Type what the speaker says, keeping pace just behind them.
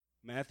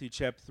Matthew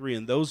chapter 3,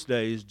 in those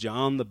days,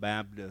 John the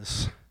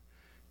Baptist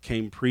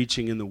came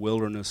preaching in the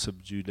wilderness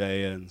of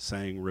Judea and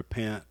saying,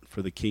 "Repent,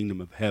 for the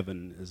kingdom of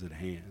heaven is at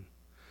hand."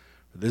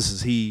 This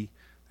is he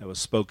that was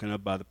spoken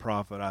of by the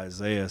prophet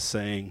Isaiah,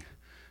 saying,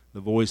 "The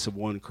voice of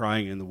one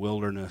crying in the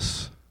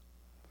wilderness,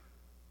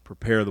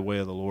 prepare the way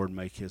of the Lord,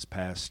 make his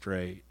path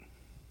straight."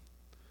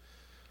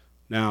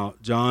 Now,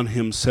 John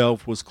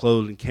himself was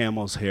clothed in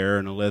camel's hair,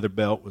 and a leather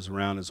belt was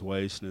around his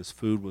waist, and his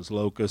food was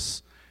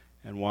locusts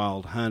and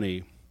wild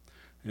honey.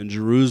 In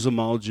Jerusalem,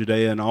 all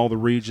Judea, and all the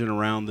region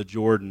around the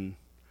Jordan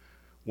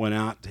went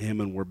out to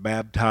him and were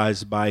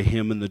baptized by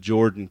him in the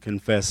Jordan,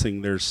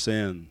 confessing their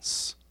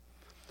sins.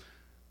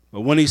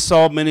 But when he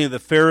saw many of the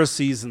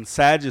Pharisees and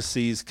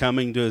Sadducees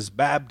coming to his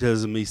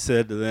baptism, he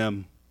said to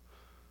them,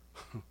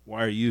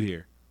 "Why are you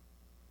here?"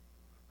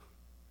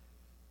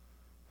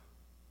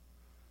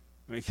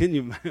 I mean, can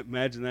you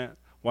imagine that?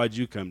 Why'd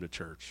you come to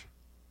church?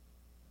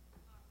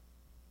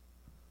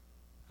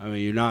 I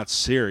mean, you're not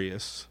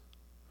serious,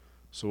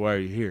 so why are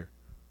you here?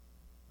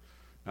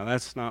 Now,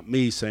 that's not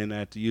me saying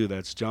that to you.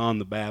 That's John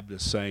the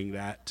Baptist saying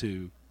that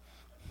to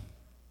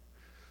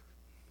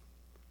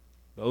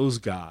those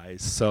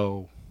guys.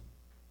 So,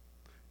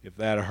 if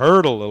that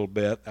hurt a little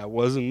bit, that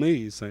wasn't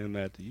me saying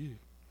that to you.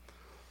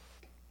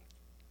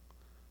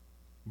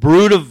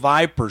 Brood of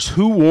vipers,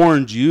 who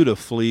warned you to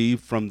flee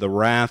from the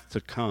wrath to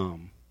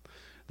come?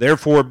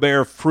 Therefore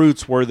bear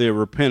fruits worthy of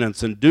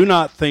repentance, and do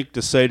not think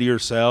to say to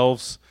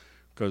yourselves,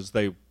 because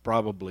they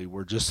probably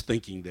were just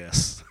thinking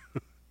this,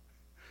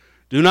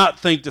 do not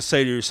think to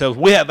say to yourselves,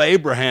 "We have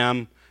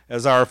Abraham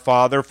as our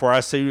father," for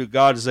I say to you,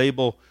 God is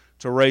able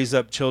to raise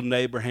up children to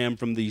Abraham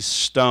from these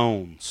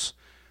stones.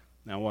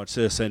 Now watch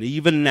this. "And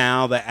even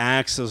now the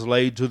axe is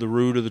laid to the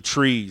root of the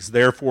trees.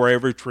 Therefore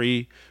every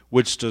tree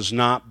which does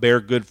not bear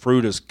good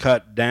fruit is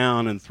cut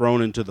down and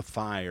thrown into the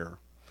fire.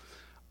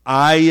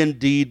 I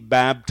indeed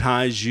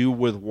baptize you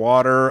with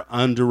water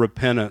unto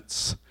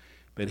repentance.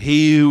 But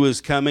he who is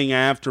coming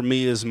after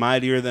me is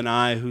mightier than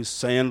I, whose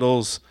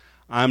sandals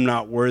I'm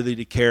not worthy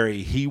to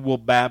carry. He will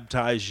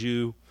baptize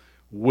you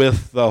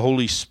with the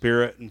Holy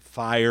Spirit and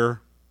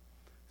fire."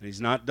 And he's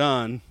not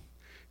done.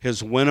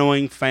 "His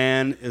winnowing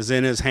fan is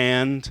in his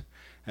hand,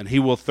 and he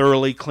will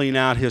thoroughly clean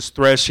out his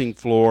threshing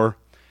floor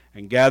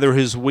and gather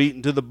his wheat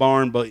into the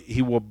barn, but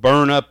he will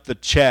burn up the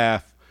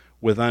chaff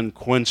with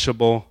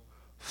unquenchable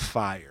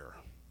fire."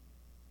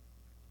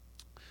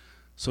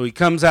 So he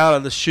comes out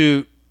of the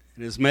chute,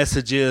 and his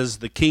message is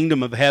the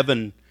kingdom of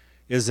heaven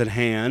is at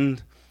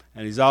hand.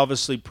 And he's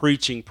obviously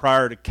preaching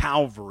prior to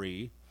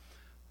Calvary.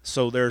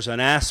 So there's an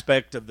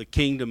aspect of the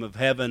kingdom of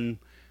heaven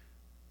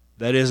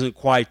that isn't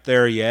quite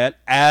there yet,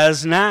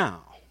 as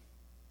now.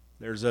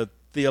 There's a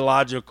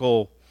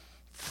theological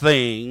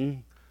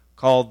thing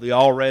called the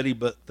already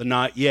but the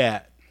not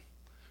yet.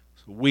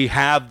 So we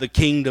have the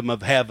kingdom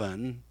of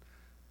heaven,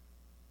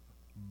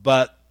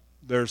 but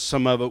there's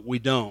some of it we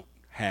don't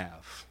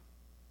have.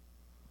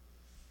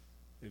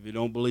 If you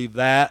don't believe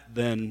that,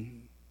 then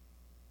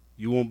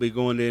you won't be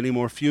going to any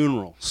more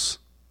funerals.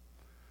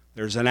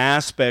 There's an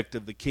aspect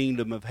of the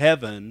kingdom of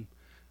heaven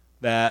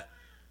that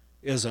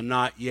is a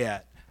not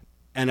yet.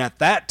 And at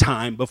that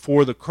time,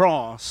 before the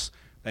cross,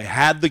 they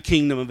had the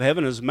kingdom of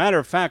heaven. As a matter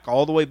of fact,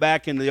 all the way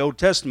back in the Old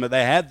Testament,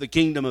 they had the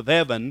kingdom of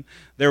heaven.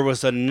 There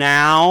was a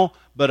now,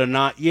 but a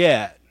not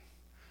yet.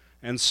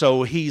 And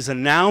so he's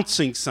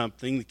announcing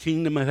something, the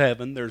kingdom of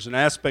heaven. There's an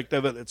aspect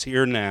of it that's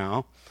here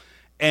now.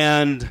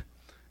 And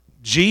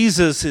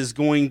Jesus is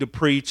going to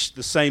preach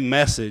the same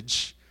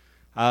message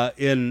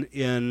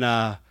in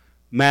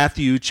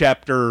Matthew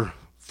chapter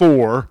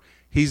 4.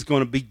 He's going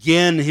to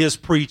begin his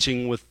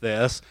preaching with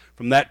this.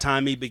 From that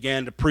time he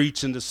began to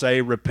preach and to say,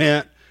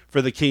 "Repent,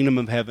 for the kingdom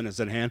of heaven is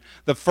at hand."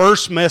 The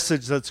first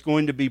message that's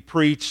going to be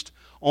preached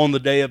on the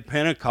day of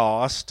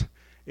Pentecost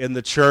in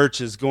the church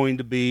is going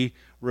to be,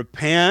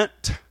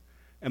 "Repent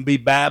and be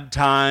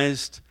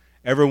baptized,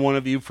 every one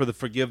of you, for the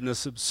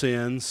forgiveness of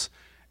sins."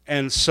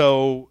 And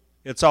so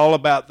it's all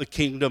about the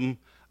kingdom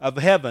of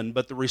heaven.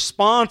 But the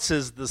response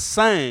is the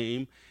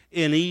same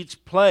in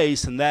each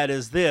place, and that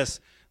is this,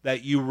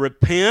 that you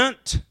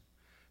repent,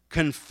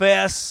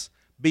 confess,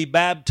 be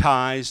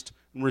baptized,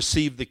 and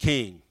receive the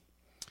King.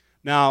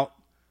 Now,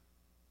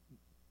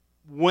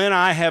 when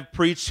I have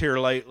preached here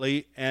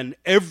lately, and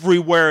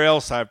everywhere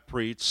else I've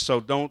preached, so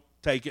don't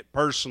take it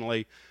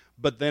personally,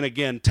 but then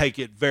again, take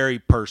it very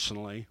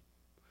personally,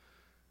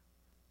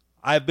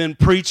 I've been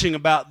preaching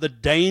about the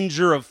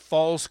danger of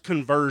false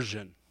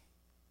conversion.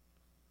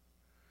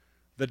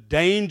 The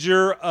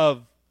danger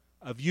of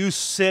you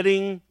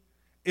sitting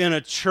in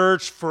a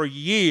church for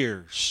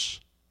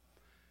years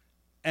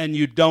and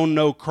you don't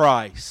know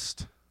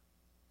Christ.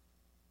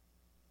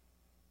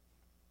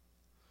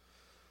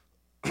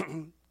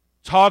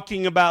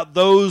 Talking about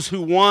those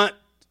who want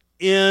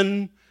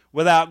in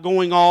without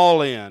going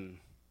all in.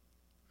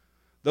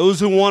 Those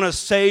who want a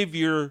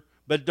Savior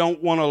but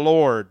don't want a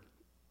Lord.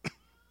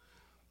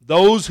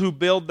 Those who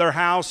build their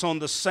house on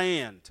the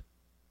sand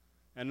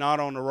and not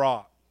on the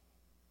rock.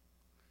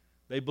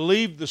 They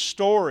believe the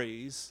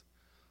stories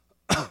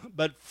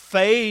But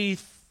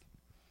faith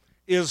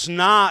is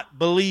not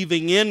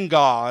believing in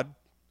God.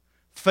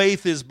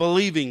 Faith is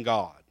believing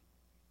God.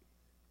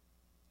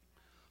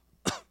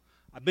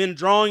 I've been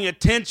drawing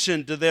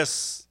attention to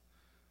this.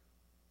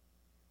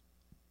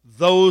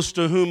 Those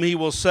to whom he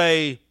will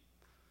say,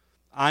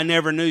 I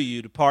never knew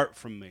you, depart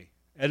from me.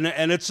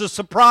 And it's a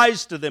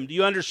surprise to them. Do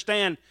you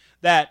understand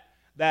that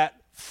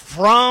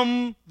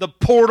from the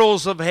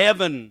portals of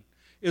heaven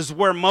is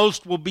where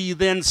most will be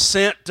then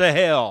sent to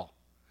hell?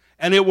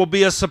 And it will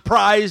be a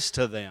surprise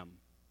to them.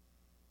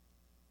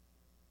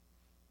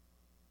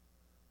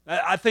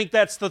 I think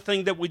that's the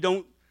thing that we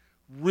don't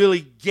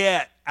really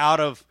get out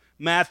of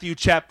Matthew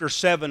chapter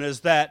 7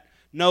 is that,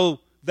 no,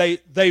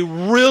 they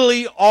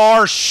really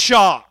are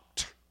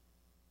shocked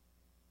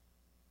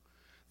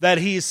that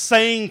he's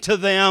saying to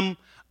them,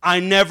 I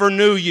never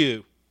knew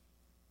you.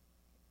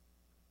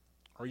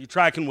 Are you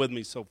tracking with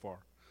me so far?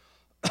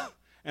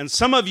 And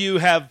some of you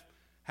have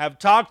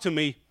talked to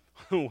me.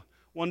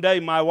 One day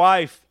my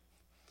wife,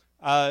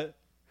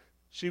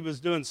 she was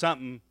doing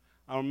something,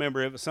 I don't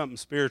remember, it was something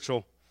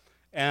spiritual.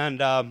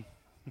 And I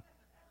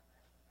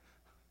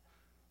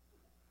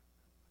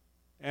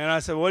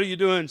said, what are you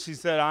doing? She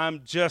said,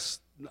 I'm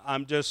just,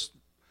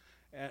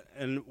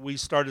 and we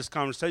started this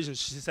conversation.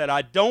 She said,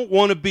 I don't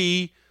want to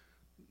be,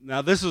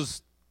 now this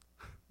is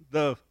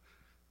the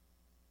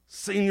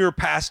senior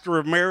pastor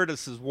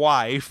emeritus's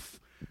wife.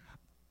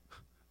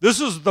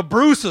 This is the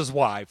Bruce's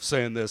wife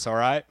saying this, all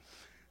right?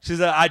 She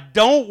said, I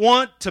don't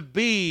want to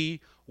be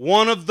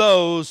one of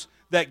those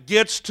that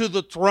gets to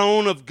the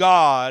throne of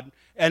God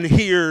and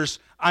hears,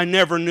 I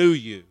never knew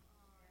you.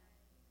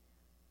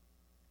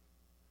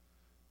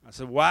 I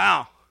said,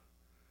 wow.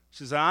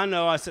 She said, I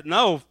know. I said,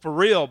 no, for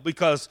real,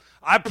 because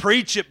I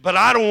preach it, but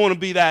I don't want to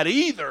be that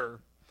either.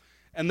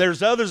 And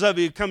there's others of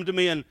you who come to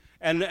me, and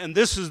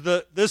this is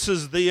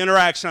the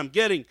interaction I'm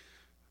getting.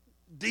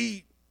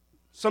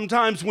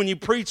 Sometimes when you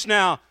preach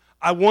now,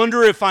 I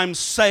wonder if I'm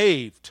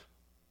saved.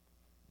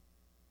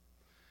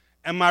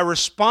 And my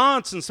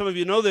response, and some of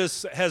you know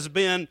this, has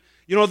been,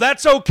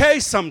 that's okay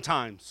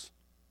sometimes.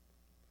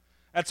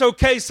 That's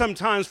okay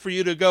sometimes for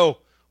you to go,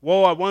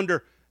 whoa, I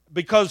wonder,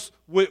 because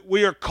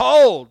we are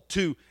called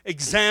to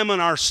examine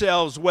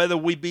ourselves whether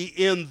we be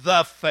in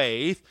the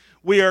faith.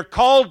 We are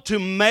called to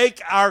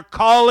make our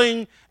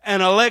calling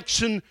and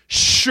election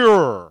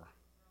sure.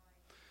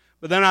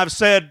 But then I've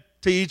said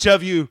to each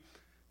of you,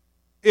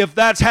 if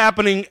that's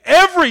happening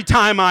every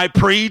time I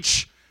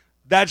preach,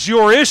 that's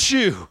your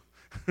issue.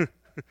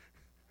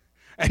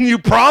 And you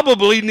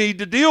probably need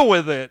to deal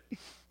with it.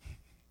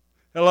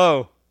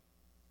 Hello.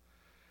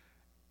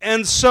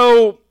 And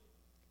so,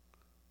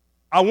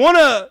 I want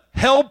to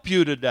help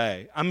you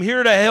today. I'm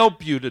here to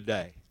help you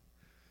today.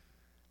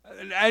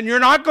 And you're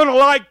not going to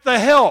like the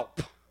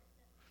help.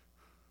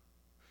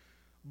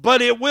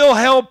 But it will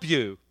help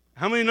you.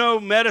 How many know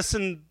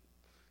medicine,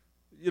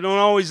 you don't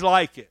always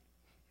like it?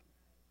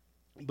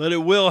 But it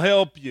will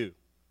help you.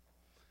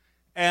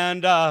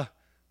 And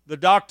the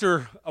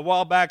doctor, a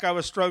while back, I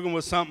was struggling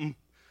with something,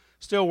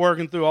 still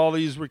working through all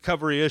these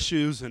recovery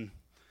issues, and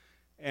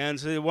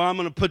said, well, I'm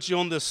going to put you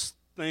on this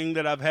thing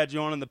that I've had you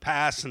on in the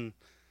past. And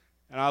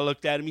I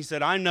looked at him. He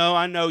said, I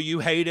know you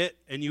hate it,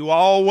 and you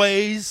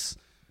always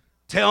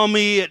tell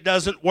me it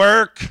doesn't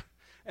work,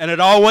 and it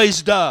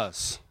always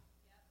does.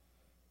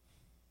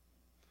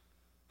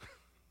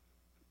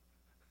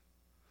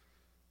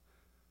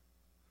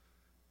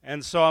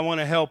 And so I want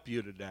to help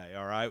you today,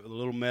 all right, with a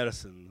little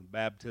medicine, the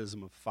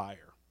baptism of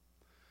fire.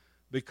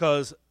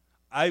 Because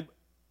I'm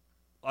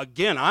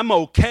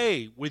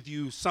okay with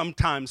you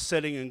sometimes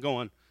sitting and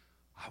going,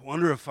 I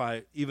wonder if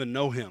I even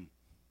know him.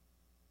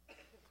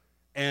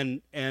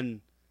 And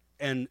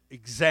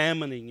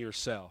examining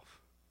yourself.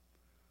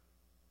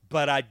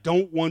 But I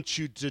don't want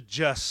you to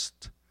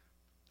just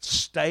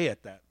stay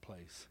at that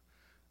place.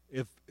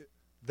 If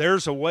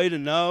there's a way to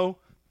know,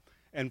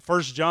 and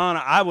 1 John,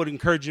 I would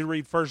encourage you to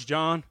read 1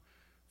 John.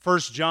 1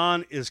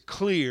 John is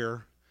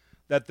clear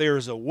that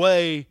there's a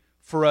way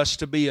for us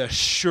to be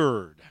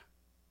assured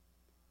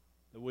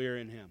that we are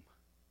in him.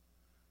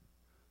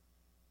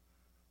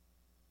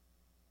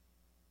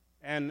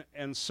 And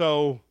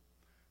so,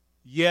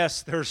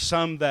 yes, there's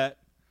some that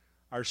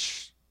are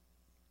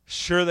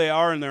sure they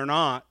are and they're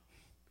not.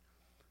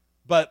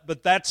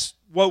 But that's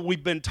what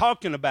we've been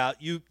talking about.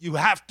 You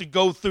have to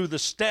go through the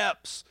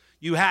steps.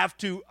 You have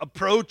to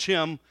approach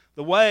him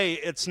the way.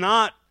 It's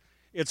not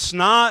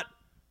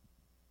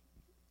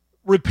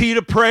repeat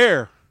a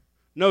prayer.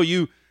 No,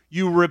 you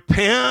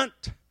repent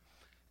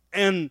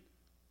and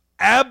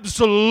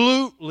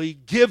absolutely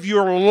give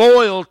your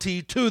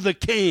loyalty to the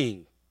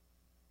King.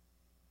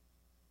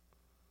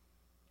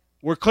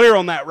 We're clear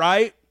on that,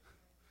 right?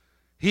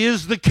 He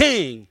is the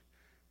King.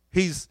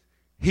 He's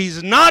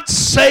not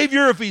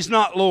Savior if he's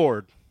not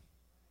Lord.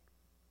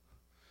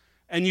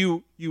 And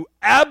you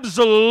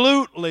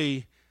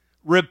absolutely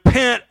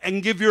repent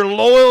and give your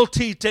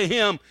loyalty to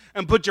him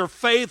and put your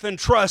faith and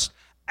trust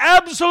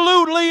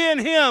absolutely in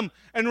him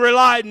and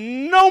rely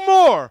no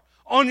more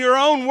on your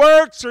own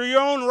works or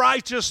your own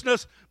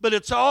righteousness, but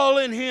it's all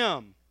in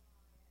him.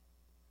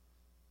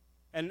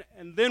 And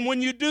then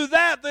when you do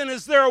that, then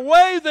is there a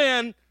way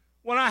then,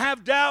 when I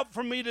have doubt,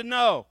 for me to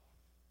know?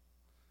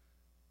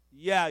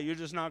 Yeah, you're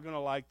just not going to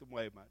like the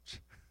way much.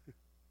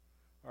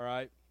 All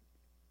right?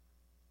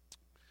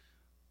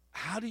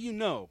 How do you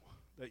know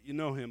that you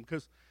know him?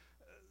 Because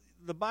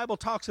the Bible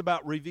talks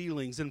about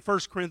revealings. In 1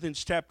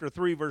 Corinthians chapter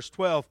 3, verse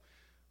 12,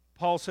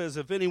 Paul says,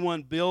 if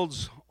anyone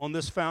builds on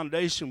this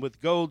foundation with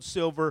gold,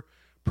 silver,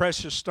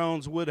 precious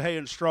stones, wood, hay,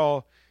 and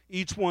straw,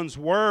 each one's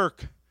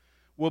work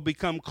will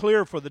become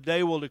clear, for the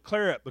day will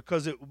declare it,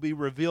 because it will be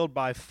revealed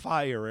by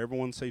fire.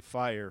 Everyone say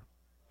fire.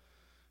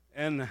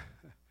 And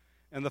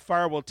the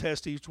fire will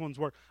test each one's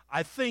work.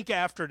 I think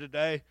after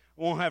today,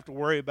 I won't have to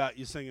worry about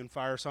you singing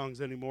fire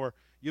songs anymore.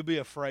 You'll be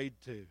afraid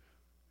to.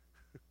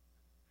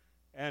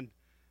 And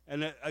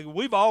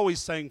we've always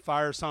sang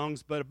fire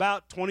songs, but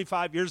about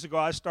 25 years ago,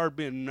 I started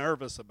being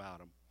nervous about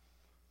them,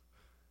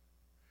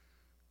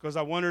 because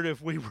I wondered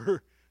if we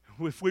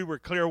were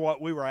clear what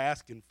we were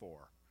asking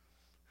for.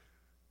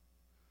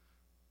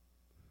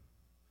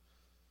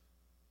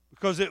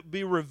 Because it will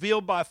be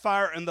revealed by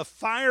fire, and the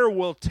fire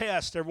will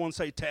test. Everyone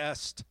say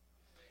test.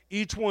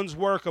 Each one's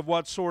work of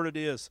what sort it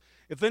is.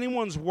 If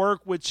anyone's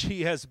work which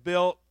he has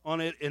built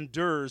on it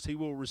endures, he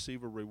will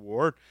receive a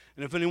reward.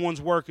 And if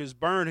anyone's work is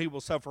burned, he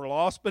will suffer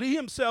loss, but he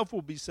himself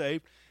will be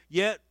saved,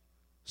 yet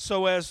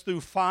so as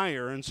through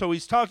fire. And so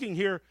he's talking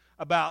here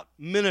about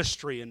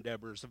ministry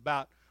endeavors,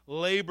 about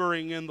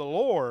laboring in the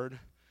Lord.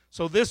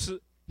 So this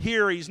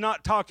here, he's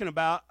not talking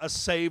about a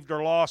saved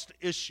or lost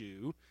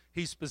issue.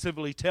 He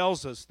specifically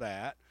tells us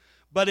that.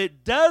 But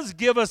it does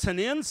give us an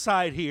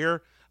insight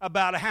here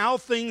about how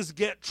things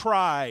get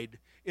tried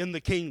in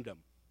the kingdom,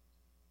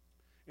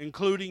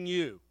 including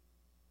you.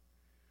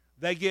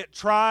 They get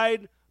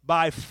tried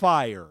by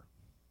fire.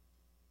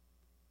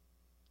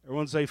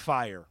 Everyone say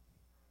fire.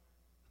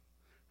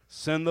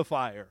 Send the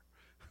fire.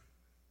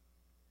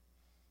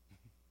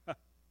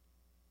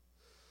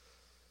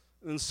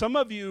 And some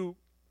of you,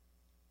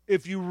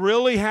 if you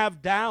really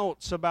have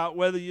doubts about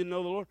whether you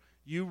know the Lord,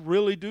 you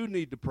really do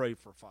need to pray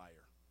for fire.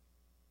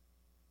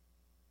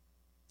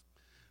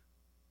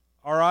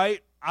 All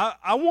right?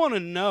 I want to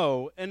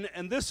know, and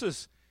this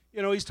is,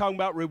 he's talking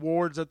about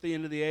rewards at the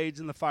end of the age,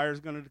 and the fire is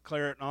going to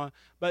declare it and all.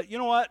 But you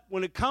know what?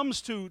 When it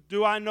comes to,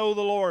 do I know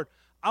the Lord?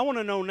 I want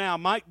to know now.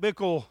 Mike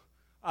Bickle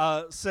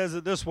says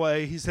it this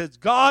way. He says,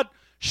 God,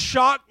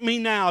 shock me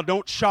now.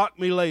 Don't shock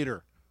me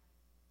later.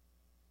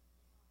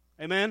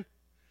 Amen?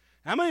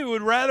 How many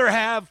would rather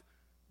have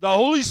the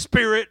Holy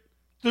Spirit,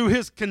 through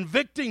his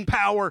convicting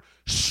power,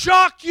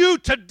 shock you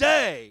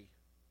today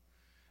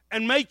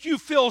and make you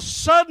feel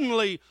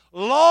suddenly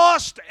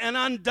lost and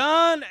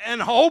undone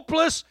and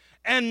hopeless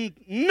and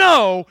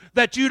know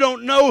that you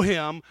don't know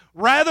him,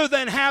 rather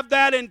than have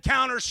that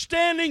encounter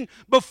standing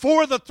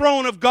before the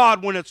throne of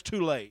God when it's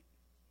too late?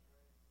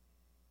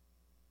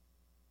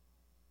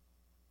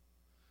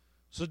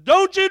 So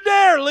don't you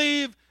dare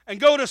leave and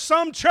go to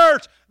some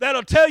church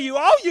that'll tell you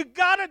all you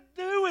got to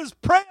do is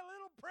pray a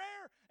little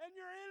prayer and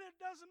you're in. It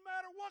doesn't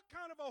matter what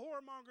kind of a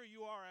whoremonger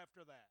you are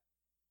after that.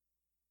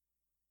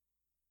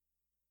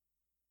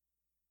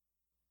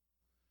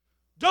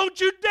 Don't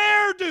you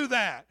dare do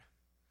that.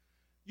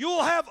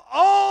 You'll have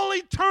all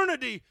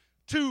eternity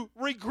to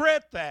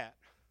regret that.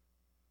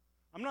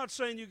 I'm not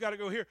saying you got to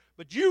go here,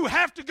 but you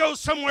have to go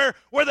somewhere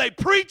where they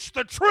preach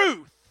the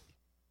truth.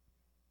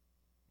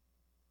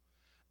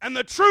 And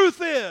the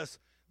truth is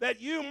that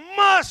you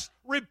must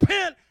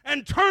repent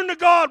and turn to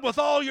God with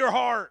all your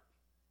heart.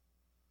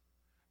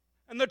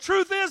 And the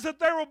truth is that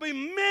there will be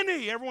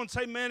many, everyone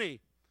say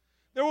many.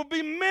 There will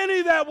be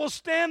many that will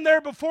stand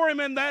there before him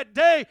in that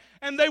day,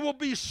 and they will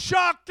be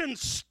shocked and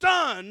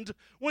stunned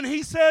when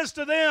he says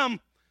to them,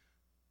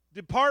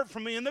 depart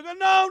from me. And they go,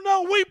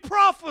 no, we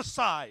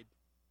prophesied.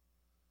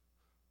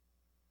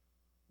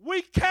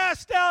 We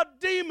cast out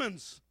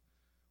demons.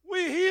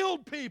 We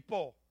healed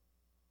people.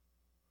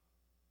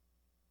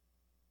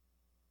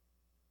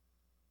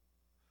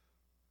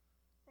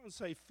 I'm going to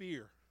say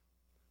fear.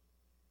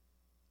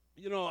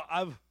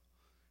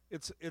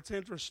 It's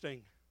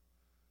interesting.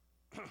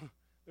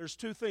 There's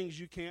two things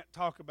you can't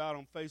talk about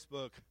on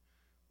Facebook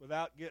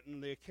without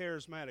getting the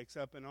charismatics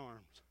up in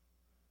arms: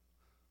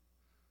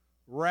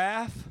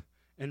 wrath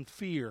and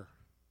fear.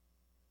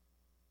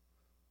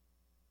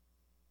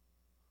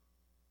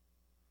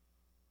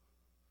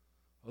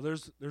 Well,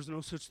 there's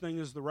no such thing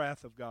as the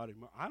wrath of God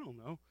anymore. I don't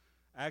know.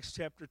 Acts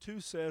chapter 2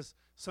 says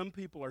some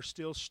people are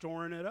still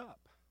storing it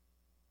up.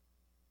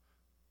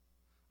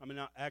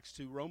 Not Acts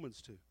 2,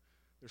 Romans 2.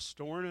 They're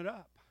storing it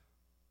up.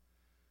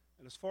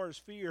 And as far as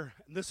fear,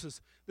 and this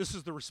is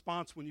the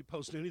response when you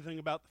post anything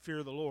about the fear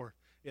of the Lord.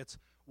 It's,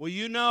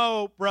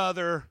 well,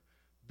 brother,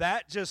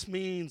 that just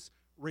means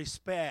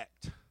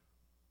respect.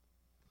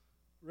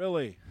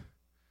 Really?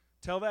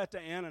 Tell that to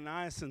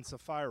Ananias and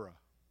Sapphira.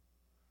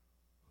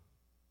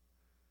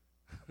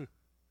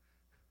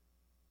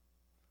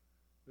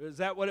 Is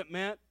that what it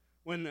meant?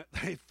 When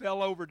they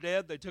fell over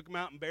dead, they took them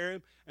out and buried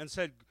them and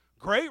said,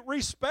 great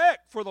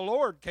respect for the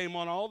Lord came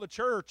on all the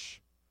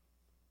church.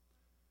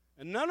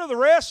 And none of the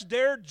rest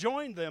dared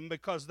join them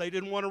because they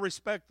didn't want to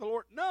respect the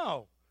Lord.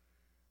 No.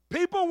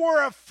 People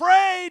were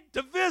afraid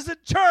to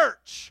visit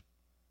church.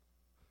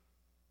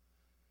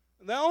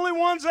 The only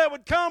ones that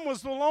would come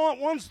was the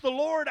ones the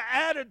Lord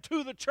added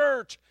to the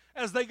church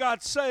as they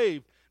got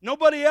saved.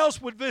 Nobody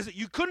else would visit.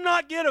 You could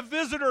not get a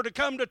visitor to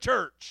come to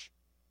church.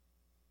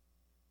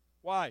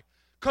 Why?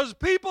 Because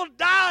people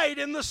died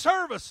in the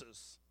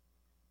services.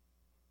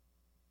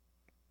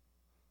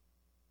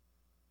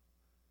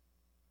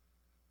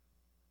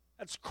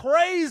 That's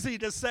crazy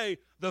to say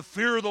the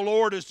fear of the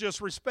Lord is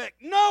just respect.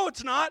 No,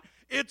 it's not.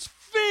 It's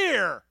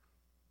fear.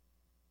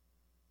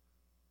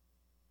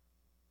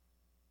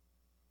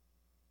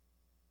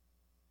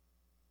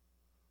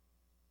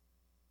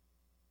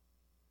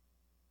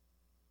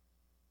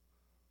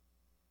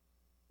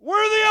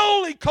 We're the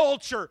only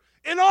culture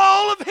in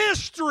all of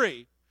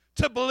history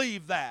to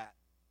believe that.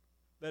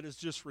 That is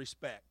just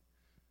respect.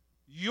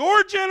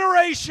 Your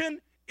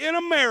generation in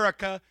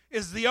America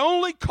is the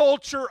only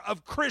culture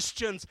of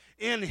Christians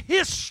in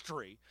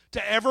history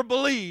to ever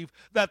believe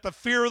that the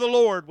fear of the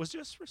Lord was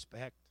just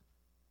respect.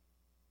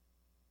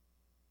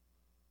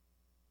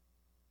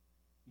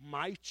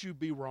 Might you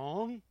be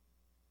wrong?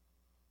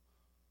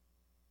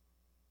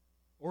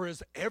 Or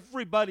is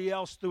everybody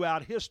else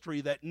throughout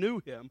history that knew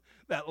him,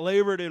 that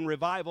labored in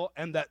revival,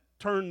 and that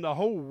turned the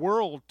whole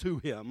world to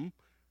him,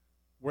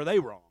 were they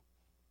wrong?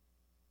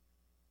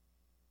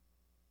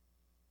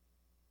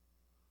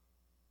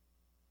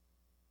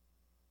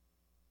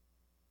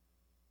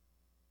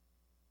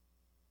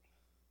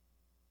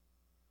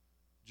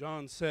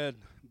 John said,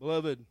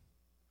 "Beloved,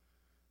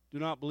 do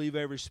not believe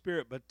every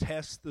spirit, but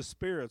test the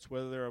spirits,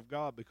 whether they're of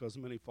God, because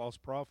many false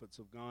prophets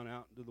have gone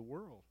out into the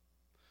world."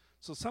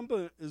 So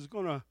somebody is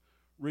going to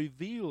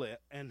reveal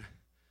it. And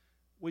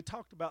we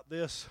talked about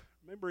this.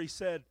 Remember, he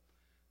said,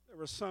 there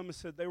were some who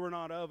said they were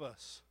not of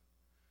us.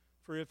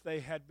 For if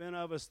they had been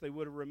of us, they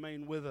would have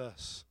remained with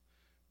us.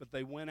 But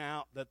they went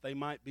out that they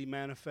might be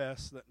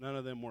manifest that none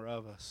of them were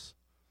of us.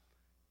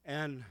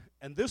 And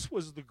this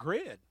was the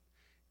grid.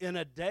 In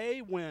a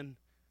day when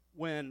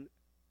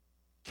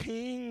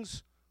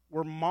kings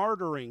were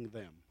martyring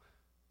them.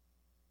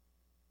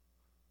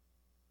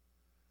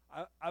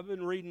 I've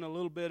been reading a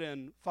little bit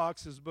in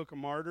Fox's Book of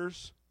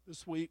Martyrs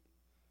this week.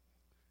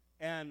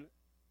 And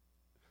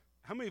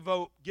how many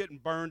vote getting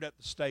burned at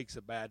the stake's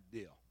a bad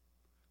deal?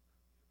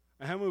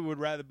 And how many would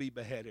rather be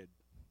beheaded?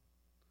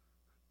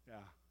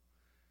 Yeah.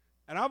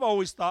 And I've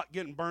always thought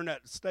getting burned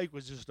at the stake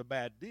was just a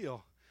bad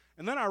deal.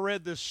 And then I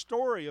read this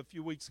story a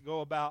few weeks ago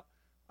about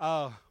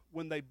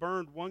when they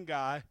burned one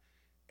guy,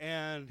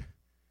 and,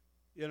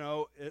 you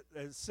know, it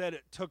said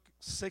it took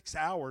 6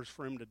 hours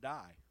for him to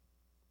die.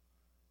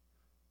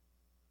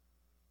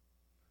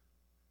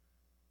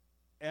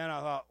 And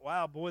I thought,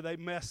 wow, boy, they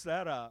messed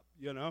that up,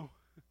 you know.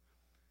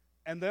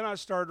 And then I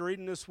started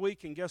reading this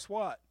week, and guess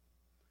what?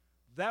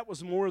 That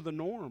was more the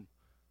norm.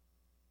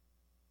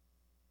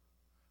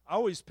 I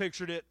always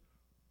pictured it,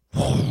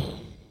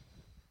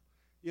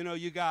 you know,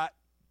 you got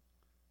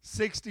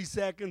 60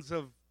 seconds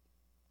of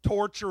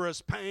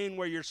torturous pain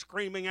where you're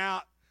screaming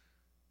out,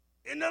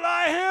 "Into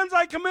thy hands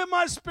I commit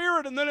my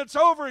spirit," and then it's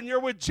over and you're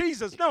with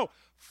Jesus. No,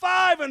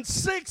 5 and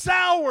 6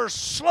 hours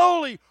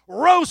slowly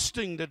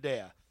roasting to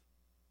death.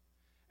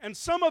 And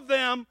some of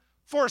them,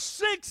 for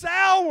 6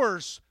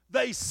 hours,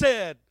 they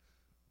said,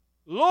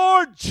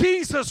 "Lord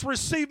Jesus,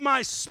 receive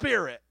my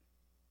spirit."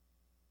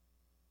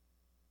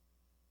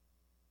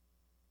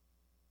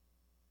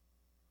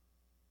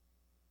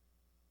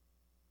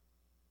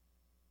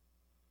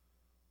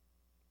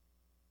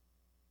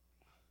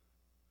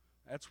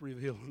 That's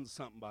revealing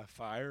something by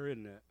fire,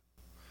 isn't it?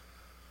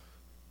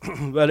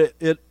 But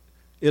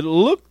it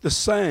looked the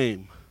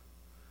same.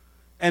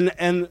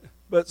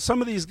 But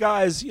some of these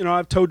guys, you know,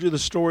 I've told you the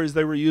stories.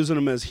 They were using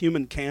them as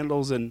human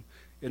candles in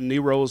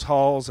Nero's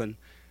halls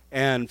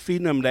and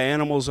feeding them to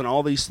animals and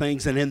all these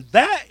things. And in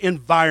that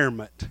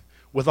environment,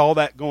 with all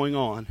that going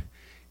on,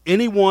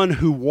 anyone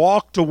who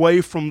walked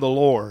away from the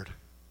Lord,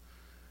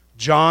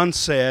 John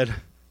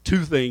said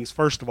 2 things.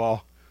 First of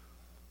all,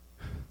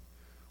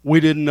 we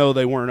didn't know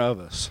they weren't of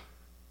us,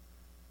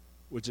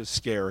 which is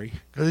scary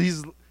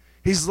because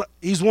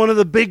he's one of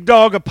the big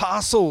dog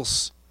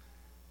apostles.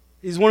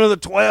 He's one of the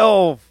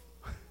 12.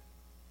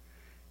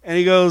 And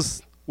he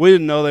goes, we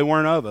didn't know they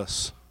weren't of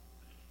us.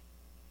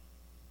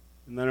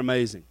 Isn't that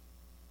amazing?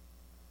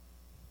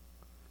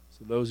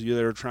 So those of you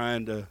that are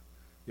trying to,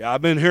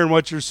 I've been hearing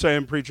what you're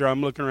saying, preacher.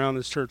 I'm looking around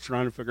this church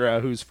trying to figure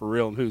out who's for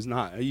real and who's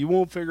not. You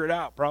won't figure it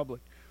out, probably.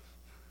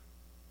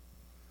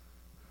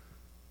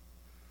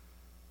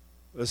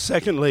 But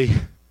secondly,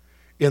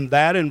 in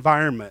that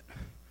environment,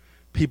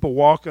 people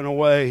walking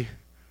away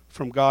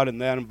from God in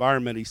that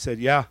environment, he said,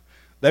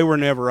 they were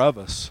never of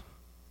us.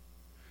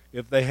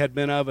 If they had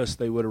been of us,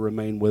 they would have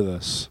remained with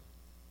us.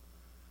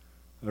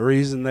 The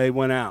reason they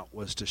went out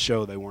was to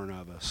show they weren't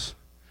of us.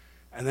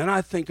 And then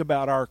I think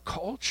about our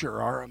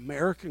culture, our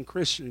American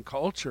Christian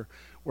culture,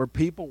 where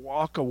people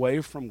walk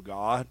away from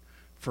God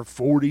for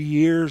 40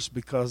 years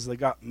because they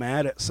got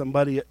mad at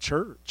somebody at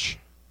church.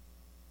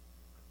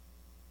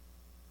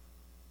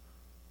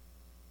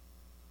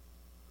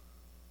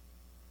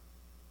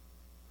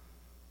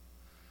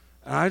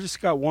 And I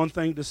just got one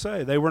thing to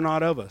say. They were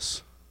not of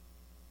us.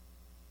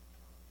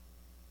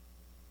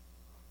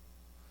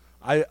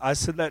 I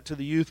said that to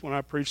the youth when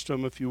I preached to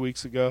them a few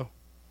weeks ago.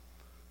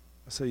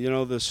 I said,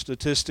 the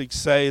statistics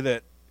say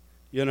that,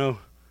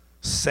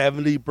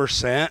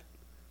 70%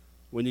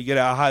 when you get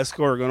out of high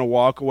school are going to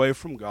walk away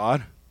from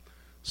God.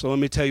 So let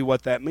me tell you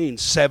what that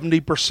means.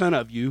 70%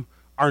 of you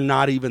are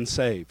not even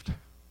saved.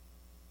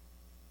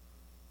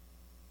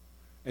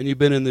 And you've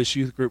been in this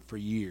youth group for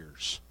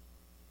years.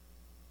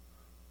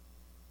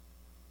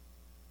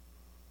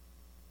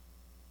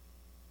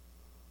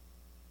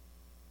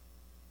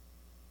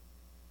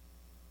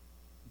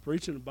 I'm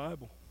preaching the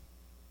Bible.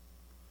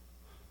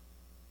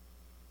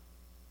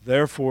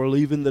 Therefore,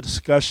 leaving the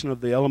discussion of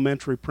the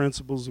elementary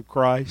principles of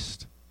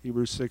Christ,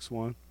 Hebrews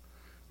 6:1,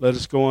 let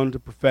us go on to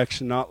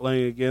perfection, not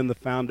laying again the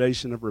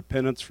foundation of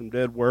repentance from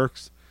dead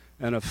works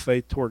and of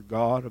faith toward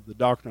God, of the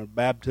doctrine of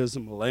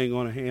baptism, a laying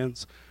on of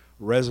hands,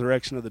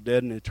 resurrection of the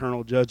dead, and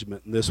eternal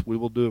judgment. And this we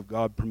will do if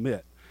God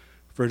permit.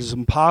 For it is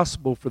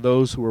impossible for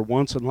those who were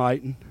once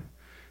enlightened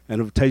and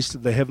have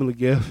tasted the heavenly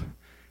gift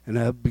and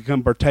have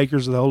become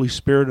partakers of the Holy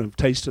Spirit and have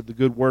tasted the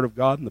good word of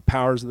God and the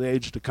powers of the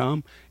age to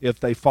come, if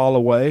they fall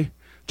away,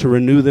 to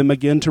renew them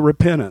again to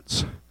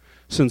repentance,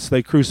 since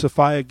they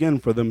crucify again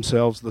for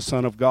themselves the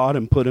Son of God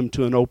and put him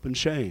to an open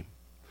shame.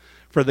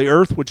 For the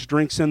earth which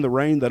drinks in the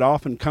rain that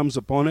often comes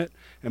upon it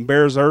and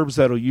bears herbs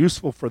that are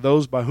useful for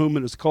those by whom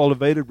it is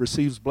cultivated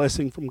receives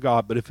blessing from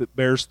God. But if it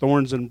bears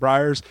thorns and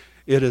briars,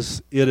 it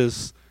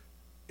is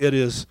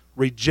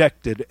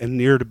rejected and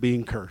near to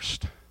being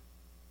cursed.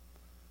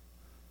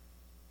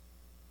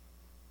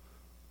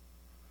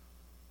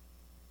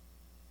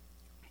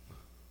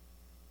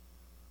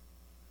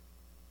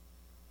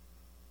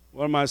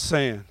 What am I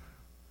saying?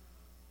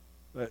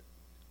 That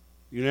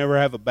you never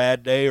have a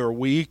bad day or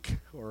week,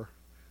 or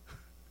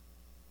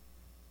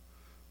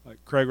like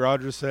Craig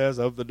Rogers says,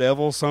 of the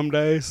devil some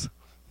days.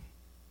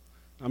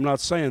 I'm not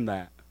saying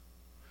that.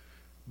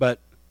 But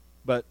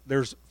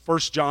there's 1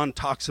 John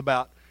talks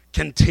about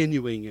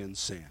continuing in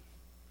sin.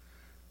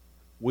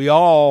 We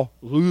all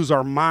lose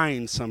our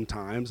minds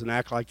sometimes and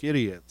act like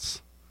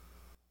idiots.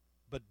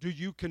 But do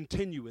you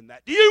continue in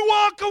that? Do you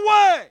walk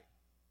away?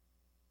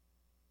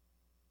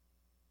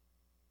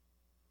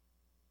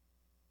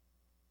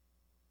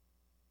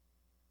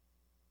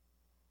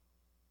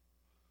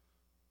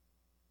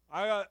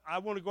 I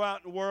want to go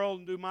out in the world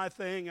and do my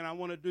thing, and I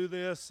want to do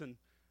this, and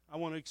I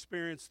want to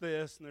experience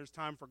this, and there's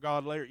time for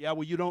God later. Yeah,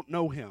 well, you don't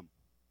know him.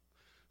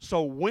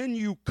 So when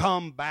you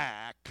come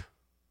back,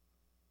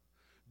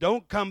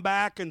 don't come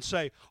back and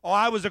say, oh,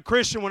 I was a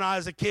Christian when I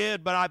was a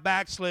kid, but I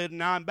backslid, and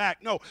now I'm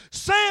back. No,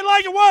 say it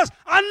like it was.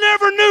 I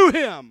never knew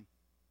him.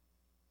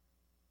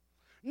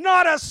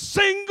 Not a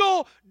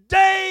single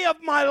day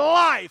of my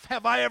life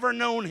have I ever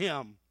known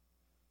him.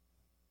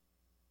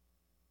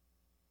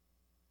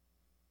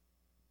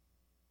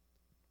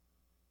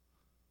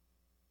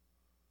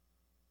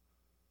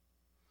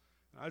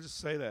 I just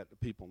say that to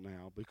people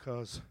now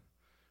because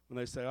when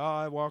they say, oh,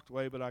 I walked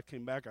away, but I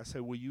came back, I say,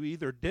 well, you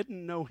either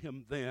didn't know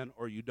him then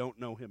or you don't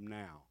know him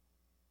now.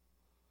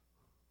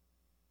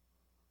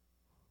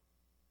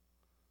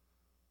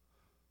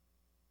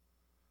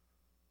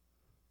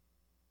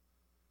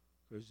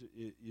 Because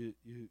you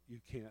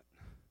can't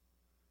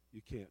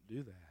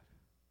do that.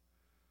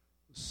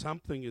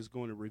 Something is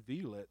going to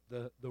reveal it.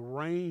 The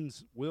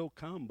rains will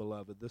come,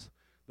 beloved.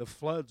 The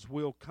floods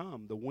will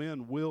come. The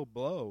wind will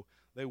blow.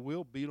 They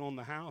will beat on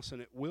the house, and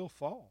it will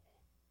fall.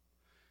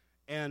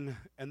 And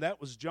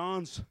that was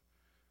John's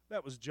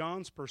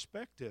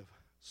perspective.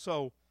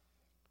 So,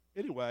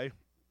 anyway,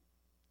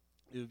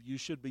 you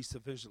should be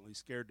sufficiently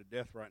scared to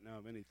death right now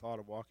of any thought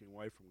of walking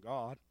away from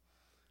God.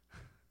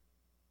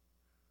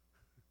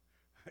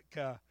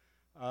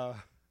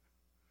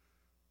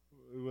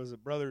 Was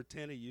it Brother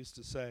Tenney used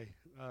to say?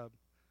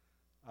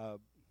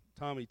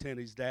 Tommy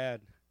Tenney's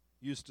dad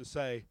used to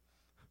say,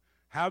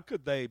 how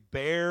could they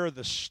bear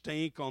the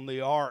stink on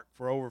the ark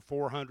for over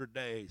 400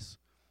 days?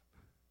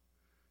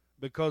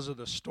 Because of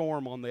the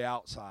storm on the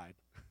outside.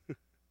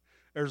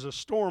 There's a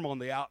storm on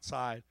the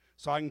outside,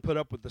 so I can put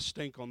up with the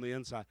stink on the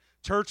inside.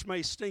 Church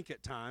may stink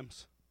at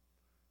times.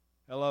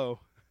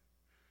 Hello.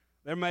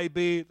 They may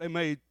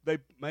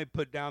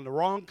put down the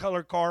wrong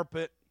color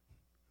carpet.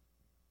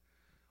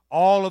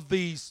 All of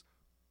these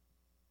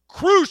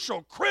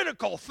crucial,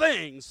 critical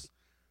things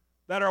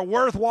that are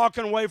worth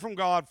walking away from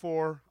God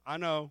for. I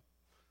know.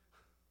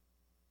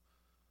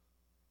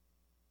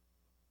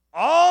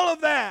 All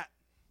of that.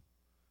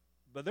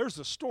 But there's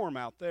a storm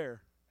out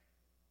there.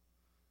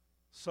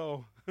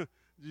 So, did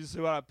you see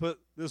what I put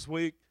this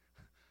week?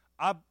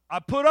 I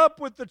put up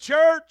with the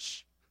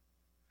church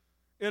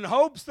in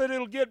hopes that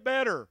it'll get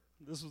better.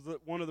 This was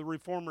one of the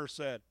reformers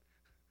said.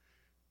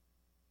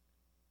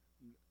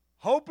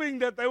 Hoping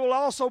that they will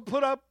also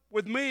put up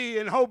with me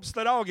in hopes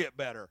that I'll get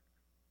better.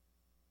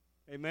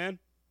 Amen?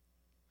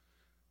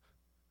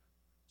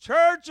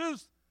 Church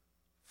is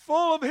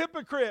full of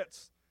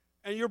hypocrites.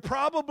 And you're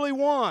probably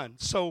one.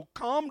 So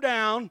calm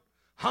down,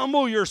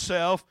 humble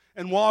yourself,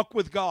 and walk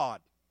with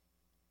God.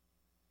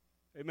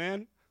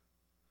 Amen?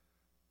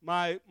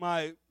 My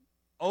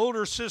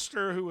older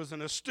sister, who was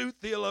an astute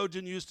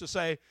theologian, used to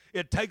say,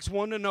 it takes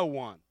one to know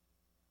one.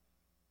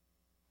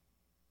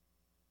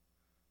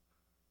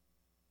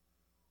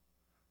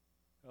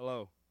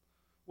 Hello.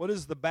 What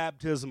is the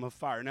baptism of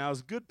fire? Now,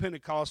 as good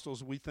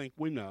Pentecostals, we think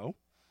we know.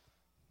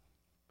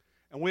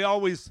 And we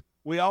always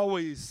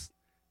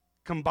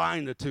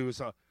combine the two. It's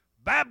a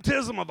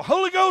baptism of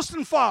Holy Ghost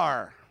and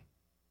fire.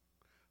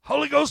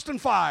 Holy Ghost and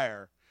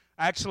fire.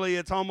 Actually,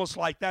 it's almost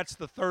like that's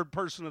the third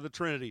person of the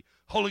Trinity.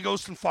 Holy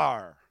Ghost and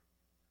fire.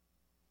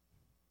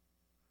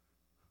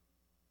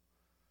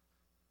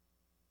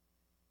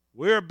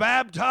 We're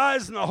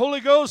baptized in the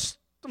Holy Ghost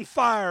and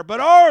fire. But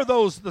are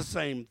those the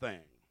same thing?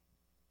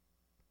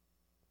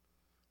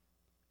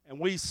 And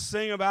we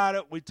sing about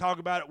it, we talk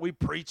about it, we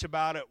preach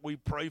about it, we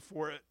pray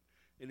for it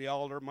in the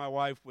altar. My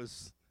wife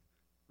was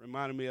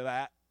reminding me of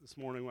that this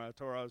morning when I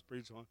told her I was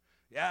preaching on.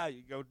 Yeah,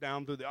 you go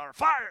down through the altar,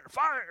 fire,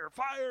 fire,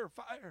 fire,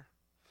 fire.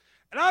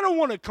 And I don't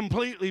want to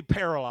completely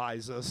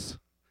paralyze us,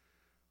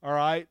 all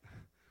right?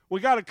 We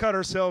got to cut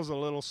ourselves a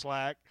little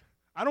slack.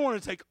 I don't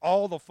want to take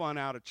all the fun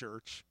out of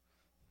church.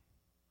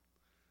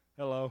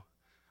 Hello?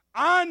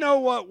 I know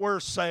what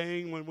we're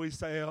saying when we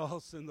say, oh,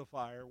 send the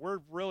fire. We're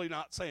really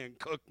not saying,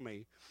 cook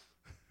me.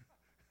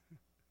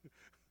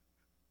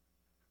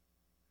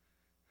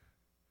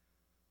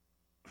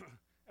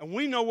 And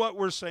we know what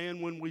we're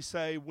saying when we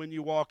say, when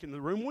you walk in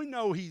the room. We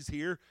know he's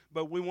here,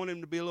 but we want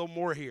him to be a little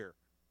more here,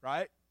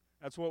 right?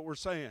 That's what we're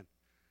saying.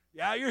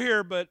 Yeah, you're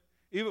here, but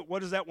even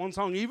what is that one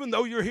song? Even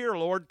though you're here,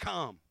 Lord,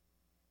 come.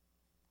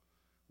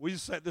 We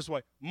just say it this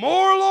way,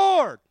 more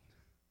Lord.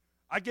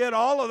 I get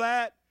all of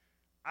that.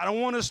 I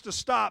don't want us to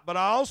stop, but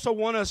I also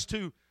want us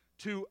to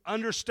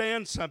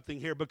understand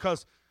something here,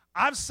 because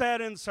I've sat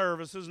in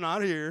services,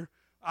 not here,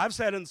 I've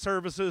sat in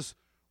services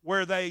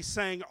where they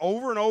sang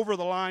over and over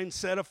the line,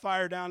 set a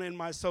fire down in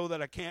my soul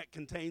that I can't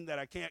contain, that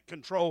I can't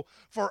control,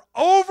 for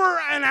over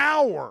an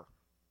hour.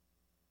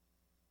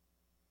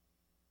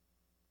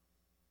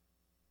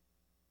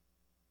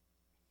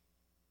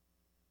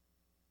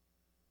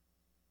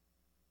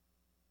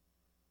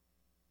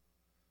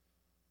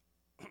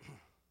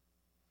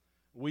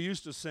 We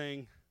used to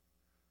sing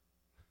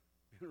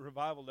in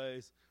revival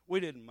days. We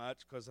didn't much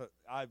because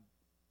I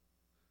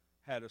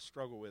had a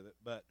struggle with it,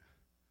 but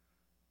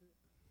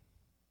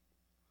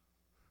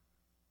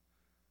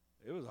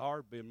it was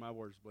hard being my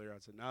worst leader. I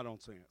said, no, don't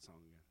sing that song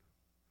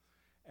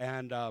again.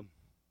 And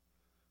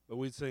but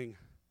we'd sing,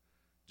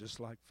 just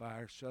like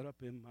fire shut up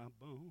in my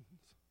bones.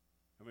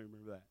 I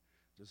remember that.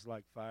 Just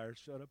like fire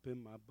shut up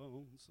in my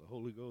bones, the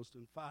Holy Ghost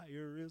and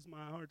fire is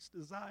my heart's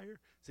desire.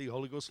 See,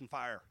 Holy Ghost and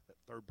fire, that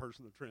third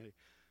person of the Trinity.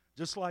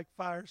 Just like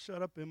fire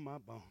shut up in my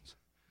bones.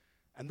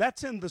 And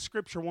that's in the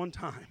scripture one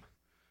time.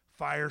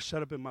 Fire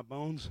shut up in my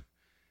bones.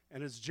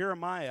 And it's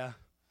Jeremiah.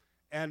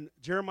 And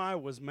Jeremiah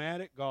was mad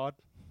at God.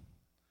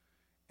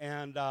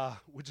 And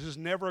which is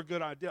never a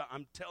good idea.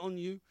 I'm telling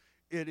you,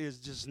 it is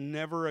just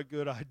never a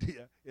good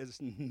idea. It's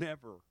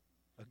never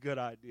a good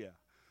idea.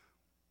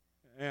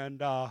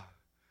 And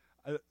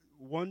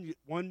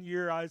one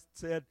year I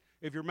said,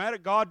 if you're mad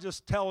at God,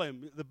 just tell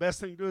him. The best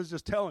thing to do is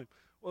just tell him.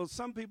 Well,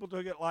 some people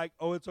took it like,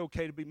 oh, it's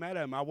okay to be mad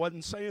at him. I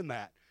wasn't saying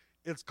that.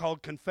 It's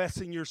called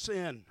confessing your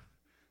sin.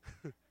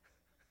 I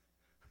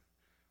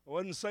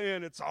wasn't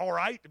saying it's all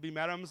right to be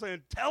mad at him. I'm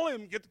saying tell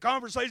him, get the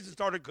conversation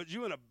started, because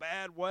you're in a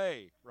bad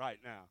way right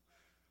now,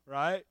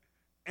 right?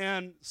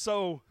 And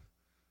so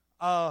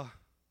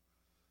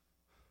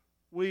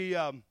we,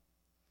 what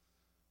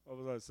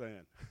was I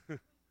saying?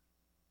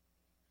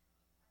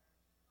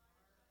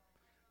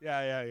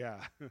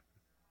 Yeah.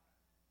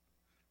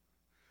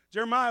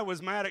 Jeremiah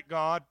was mad at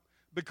God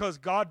because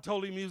God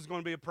told him he was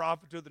going to be a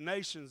prophet to the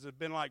nations. It had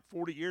been like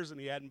 40 years and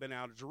he hadn't been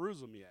out of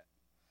Jerusalem yet.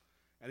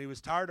 And he was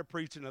tired of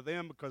preaching to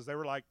them because they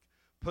were like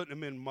putting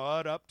him in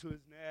mud up to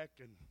his neck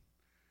and,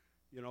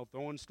 you know,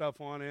 throwing stuff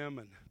on him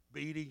and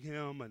beating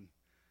him.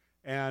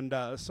 And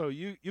so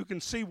you can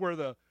see where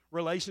the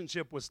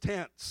relationship was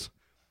tense.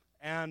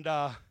 And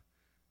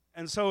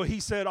so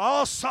he said,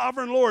 oh,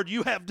 sovereign Lord,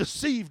 you have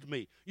deceived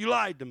me. You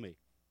lied to me.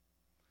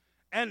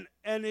 And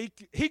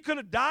he could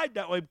have died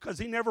that way because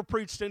he never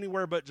preached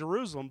anywhere but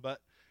Jerusalem, but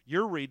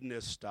you're reading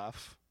this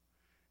stuff,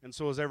 and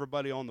so is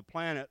everybody on the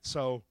planet,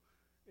 so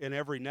in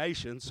every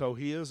nation, so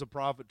he is a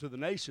prophet to the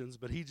nations,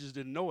 but he just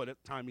didn't know it at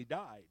the time he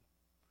died.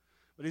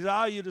 But he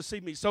said, oh, you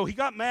deceived me. So he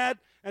got mad,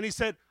 and he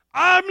said,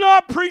 I'm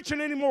not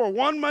preaching anymore.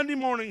 One Monday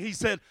morning, he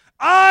said,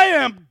 I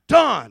am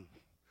done.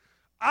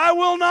 I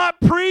will not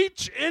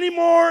preach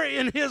anymore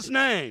in his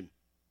name.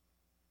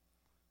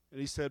 And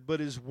he said,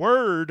 but his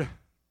word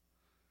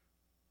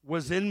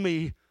was in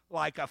me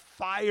like a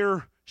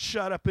fire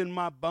shut up in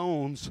my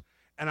bones,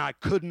 and I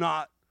could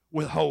not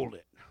withhold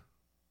it.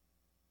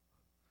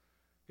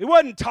 He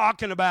wasn't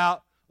talking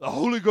about the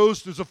Holy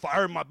Ghost is a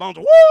fire in my bones.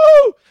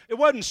 Woo! It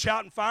wasn't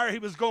shouting fire. He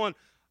was going,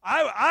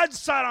 I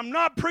decided I'm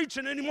not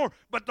preaching anymore,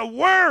 but the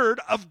word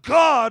of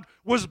God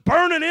was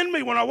burning in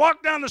me when I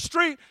walked down the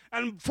street,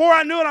 and before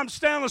I knew it, I'm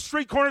standing on the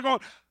street corner going,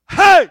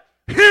 hey,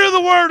 hear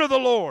the word of the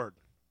Lord.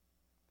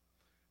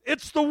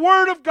 It's the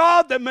Word of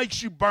God that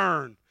makes you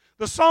burn.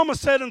 The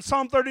psalmist said in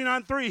Psalm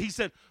 39:3, he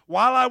said,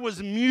 while I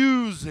was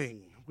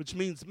musing, which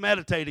means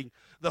meditating,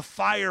 the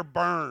fire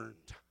burned.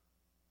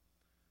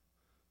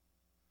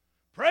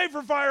 Pray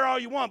for fire all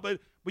you want, but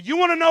you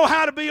want to know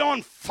how to be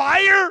on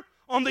fire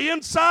on the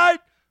inside?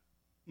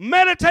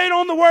 Meditate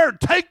on the Word.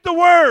 Take the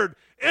Word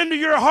into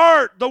your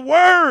heart. The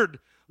Word,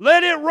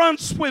 let it run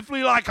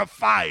swiftly like a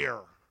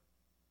fire.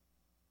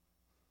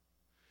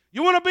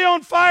 You want to be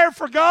on fire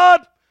for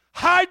God?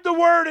 Hide the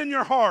Word in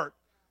your heart.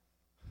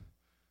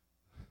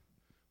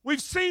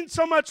 We've seen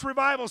so much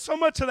revival, so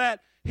much of that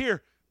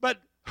here. But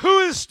who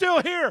is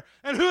still here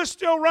and who is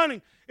still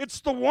running? It's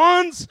the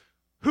ones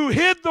who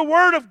hid the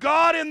Word of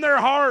God in their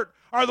heart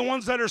are the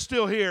ones that are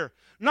still here.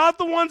 Not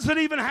the ones that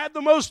even had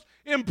the most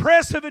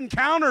impressive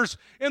encounters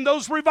in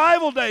those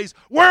revival days.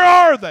 Where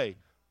are they?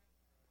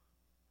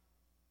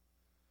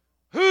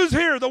 Who's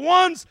here? The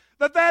ones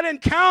that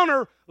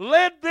encounter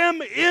led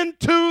them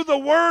into the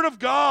Word of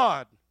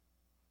God.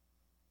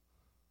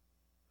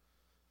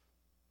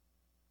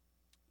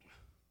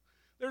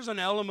 There's an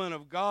element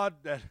of God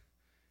that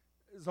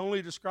is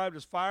only described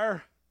as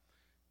fire.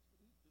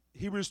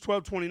 Hebrews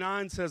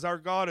 12:29 says our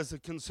God is a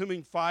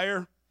consuming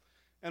fire.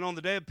 And on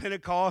the day of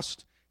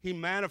Pentecost, He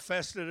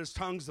manifested as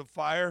tongues of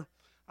fire.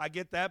 I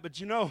get that, but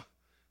you know,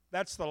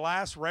 that's the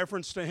last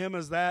reference to Him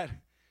as that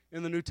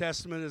in the New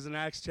Testament is in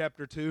Acts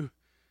chapter 2.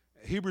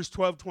 Hebrews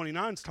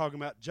 12:29 is talking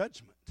about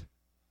judgment.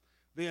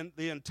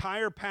 The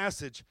entire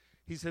passage,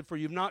 he said, for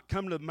you've not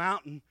come to the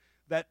mountain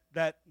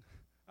that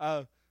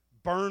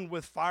burned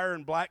with fire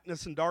and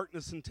blackness and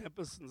darkness and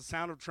tempest and the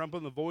sound of trumpet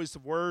and the voice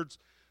of words,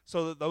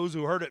 so that those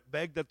who heard it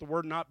begged that the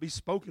word not be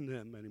spoken to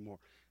them anymore.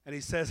 And he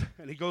says,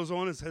 and he goes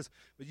on and says,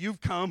 but you've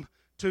come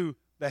to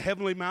the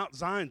heavenly Mount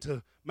Zion,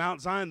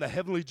 the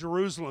heavenly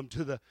Jerusalem,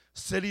 to the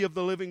city of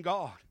the living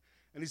God.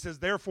 And he says,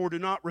 therefore do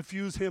not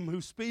refuse him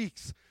who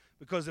speaks,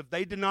 because if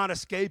they did not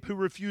escape who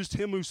refused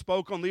him who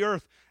spoke on the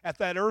earth at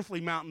that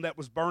earthly mountain that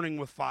was burning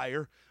with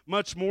fire,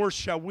 much more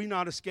shall we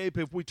not escape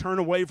if we turn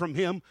away from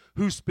him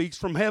who speaks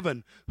from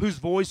heaven, whose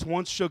voice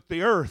once shook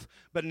the earth.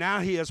 But now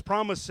he has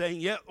promised,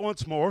 saying, yet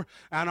once more,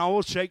 and I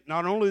will shake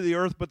not only the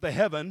earth but the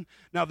heaven.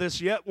 Now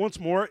this yet once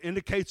more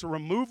indicates a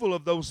removal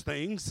of those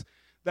things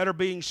that are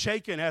being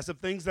shaken as of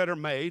things that are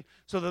made,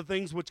 so the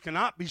things which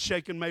cannot be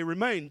shaken may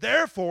remain.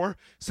 Therefore,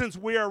 since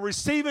we are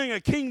receiving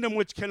a kingdom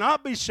which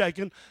cannot be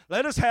shaken,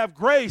 let us have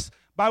grace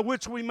by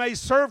which we may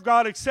serve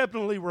God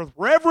acceptably with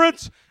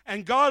reverence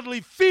and godly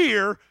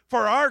fear,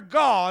 for our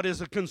God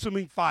is a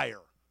consuming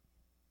fire.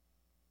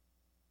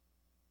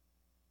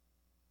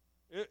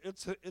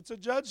 It's a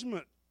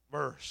judgment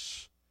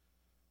verse.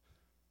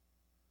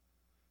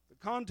 The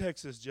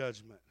context is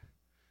judgment.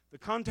 The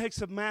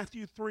context of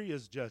Matthew 3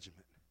 is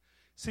judgment.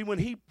 See, when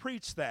he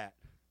preached that,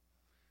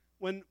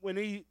 when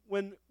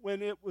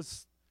it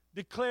was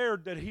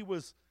declared that he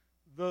was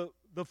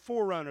the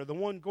forerunner, the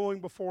one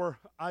going before,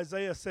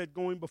 Isaiah said,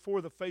 going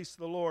before the face of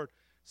the Lord,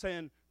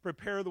 saying,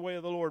 prepare the way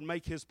of the Lord,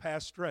 make his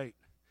path straight.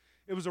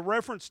 It was a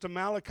reference to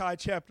Malachi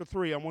chapter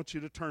 3. I want you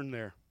to turn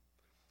there,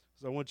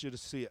 because I want you to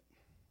see it.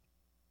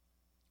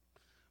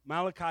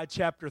 Malachi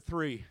chapter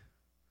 3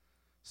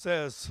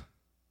 says,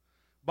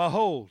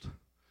 behold,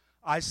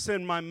 I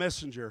send my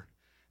messenger,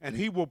 and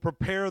he will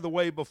prepare the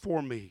way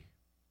before me.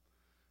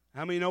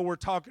 How many know we're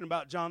talking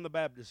about John the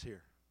Baptist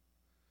here?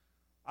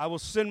 I will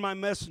send my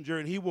messenger,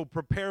 and he will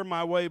prepare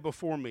my way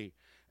before me.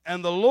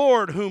 And the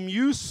Lord whom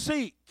you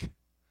seek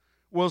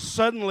will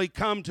suddenly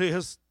come to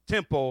his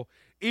temple,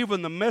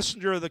 even the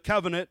messenger of the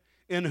covenant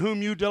in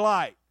whom you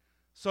delight.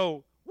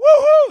 So,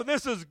 woohoo,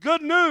 this is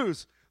good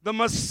news. The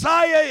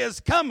Messiah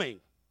is coming,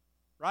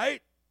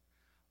 right?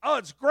 Oh,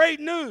 it's great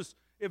news.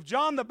 If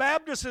John the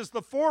Baptist is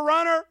the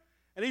forerunner,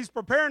 and he's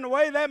preparing the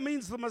way, that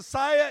means the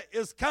Messiah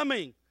is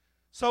coming.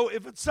 So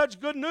if it's such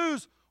good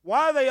news,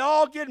 why are they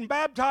all getting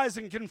baptized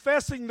and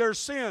confessing their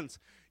sins?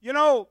 You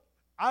know,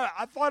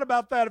 I thought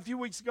about that a few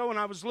weeks ago, and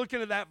I was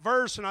looking at that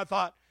verse, and I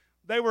thought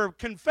they were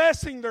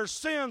confessing their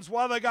sins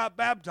while they got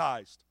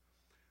baptized.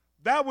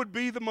 That would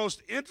be the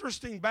most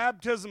interesting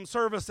baptism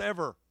service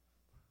ever.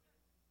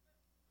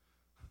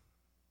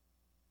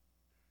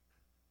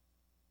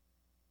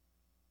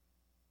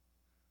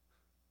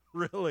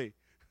 Really?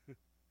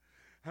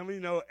 How many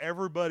know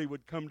everybody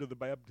would come to the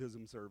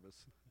baptism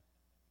service?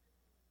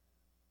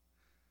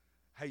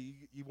 Hey,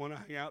 you want to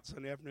hang out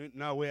Sunday afternoon?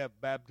 No, we have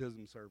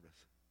baptism service.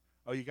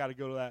 Oh, you got to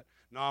go to that?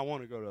 No, I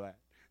want to go to that.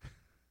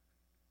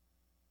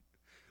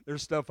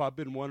 There's stuff I've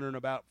been wondering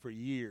about for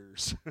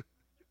years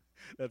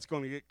that's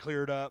going to get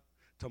cleared up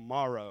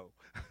tomorrow.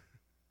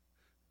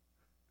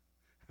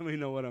 How many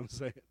know what I'm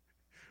saying?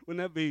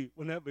 Wouldn't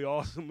that be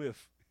awesome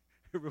if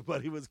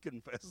everybody was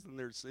confessing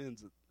their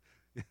sins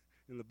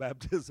in the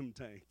baptism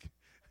tank?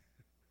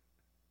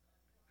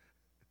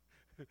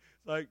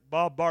 Like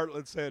Bob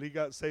Bartlett said, he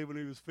got saved when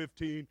he was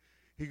 15.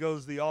 He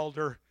goes to the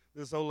altar.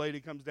 This old lady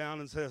comes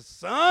down and says,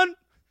 son,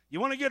 you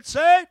want to get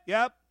saved?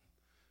 Yep.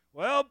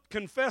 Well,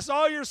 confess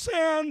all your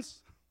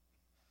sins.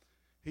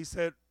 He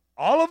said,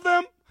 all of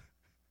them?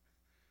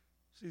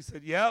 She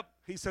said, yep.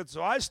 He said,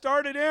 so I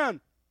started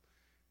in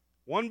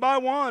one by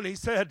one. He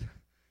said,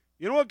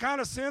 you know what kind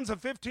of sins a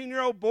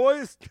 15-year-old boy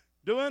is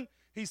doing?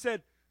 He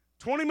said,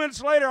 20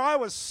 minutes later, I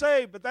was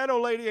saved, but that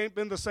old lady ain't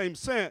been the same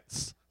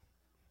since.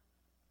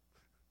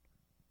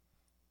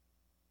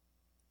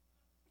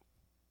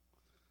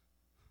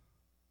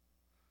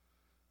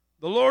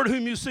 The Lord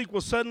whom you seek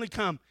will suddenly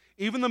come,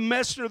 even the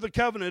messenger of the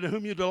covenant in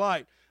whom you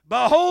delight.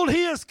 Behold,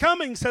 he is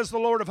coming, says the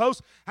Lord of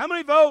hosts. How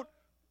many vote?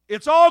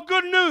 It's all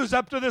good news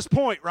up to this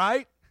point,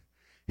 right?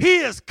 He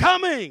is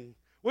coming.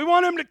 We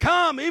want him to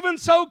come. Even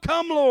so,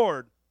 come,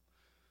 Lord.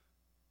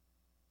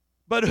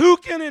 But who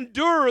can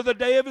endure the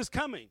day of his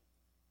coming?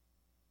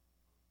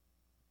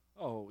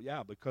 Oh,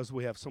 yeah, because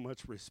we have so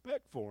much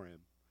respect for him.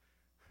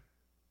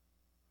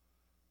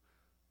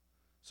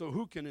 So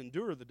who can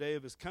endure the day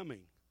of his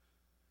coming?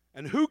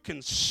 And who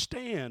can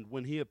stand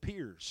when he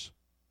appears?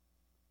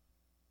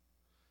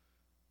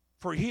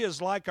 For he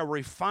is like a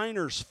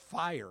refiner's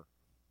fire,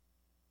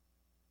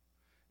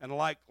 and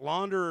like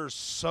launderer's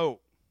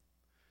soap.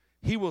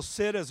 He will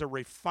sit as a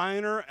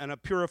refiner and a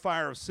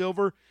purifier of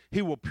silver.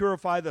 He will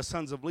purify the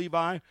sons of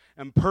Levi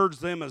and purge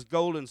them as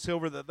gold and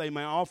silver, that they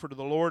may offer to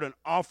the Lord an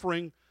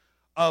offering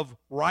of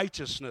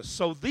righteousness.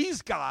 So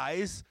these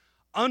guys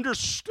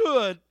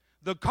understood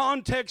the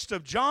context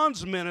of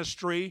John's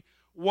ministry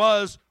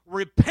was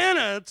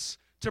repentance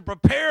to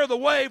prepare the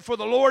way for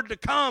the Lord to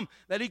come,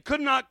 that he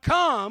could not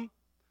come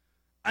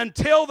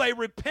until they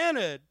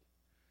repented,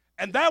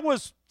 and that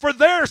was for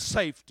their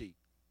safety.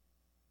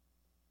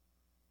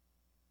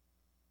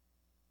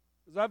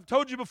 As I've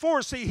told you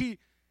before, see,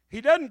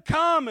 he doesn't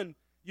come and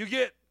you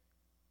get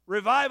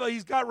revival.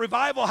 He's got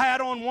revival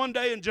hat on one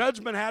day and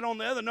judgment hat on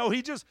the other. No,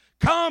 he just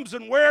comes,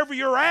 and wherever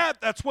you're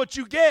at, that's what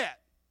you get.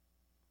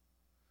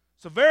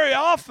 So very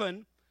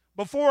often,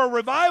 before a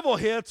revival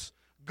hits,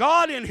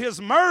 God in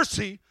his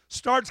mercy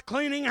starts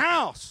cleaning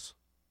house.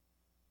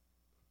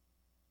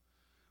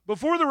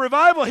 Before the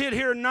revival hit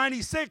here in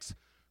 96,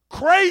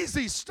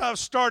 crazy stuff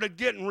started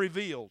getting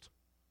revealed.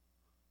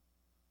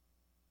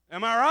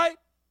 Am I right,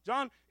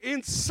 John?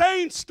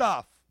 Insane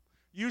stuff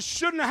you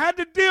shouldn't have had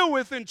to deal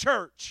with in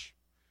church.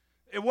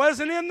 It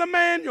wasn't in the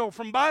manual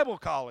from Bible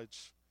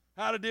college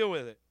how to deal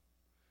with it.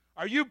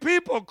 Are you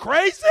people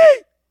crazy?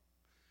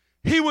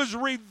 He was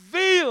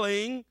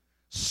revealing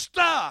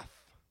stuff.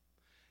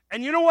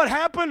 And you know what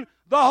happened?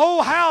 The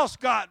whole house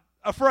got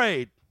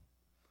afraid.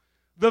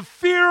 The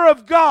fear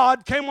of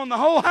God came on the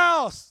whole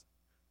house.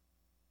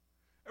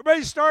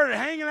 Everybody started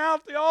hanging out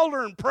at the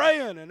altar and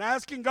praying and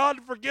asking God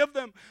to forgive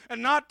them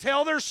and not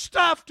tell their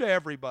stuff to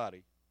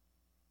everybody.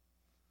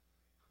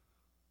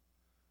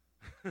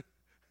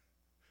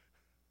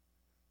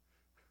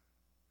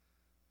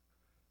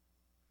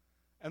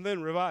 And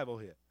then revival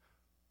hit.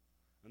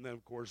 And then,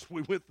 of course,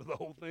 we went through the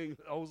whole thing,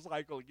 the whole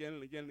cycle again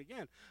and again and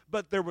again.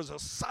 But there was a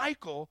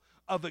cycle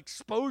of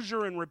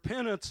exposure and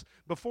repentance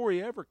before he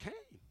ever came.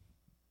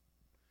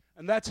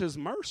 And that's his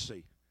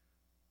mercy.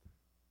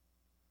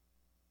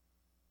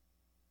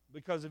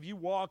 Because if you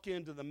walk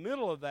into the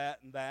middle of that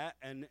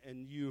and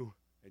you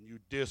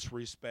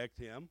disrespect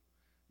him,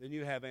 then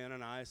you have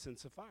Ananias and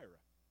Sapphira.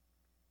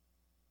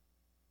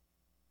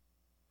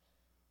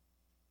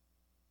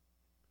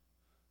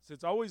 So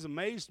it's always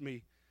amazed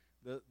me,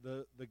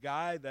 the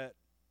guy that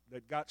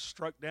got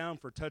struck down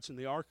for touching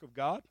the ark of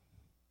God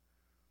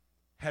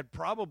had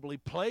probably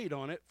played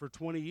on it for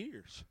 20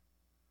 years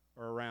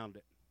or around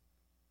it.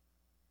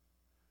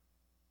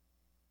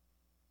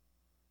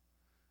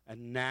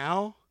 And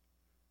now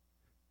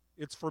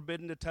it's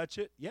forbidden to touch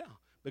it? Yeah,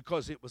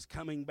 because it was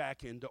coming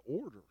back into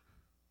order.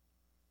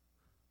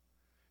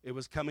 It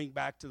was coming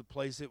back to the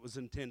place it was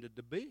intended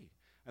to be.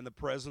 And the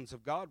presence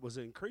of God was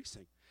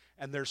increasing.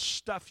 And there's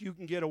stuff you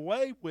can get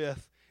away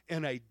with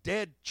in a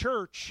dead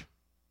church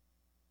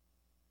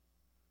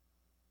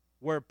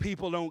where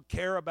people don't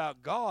care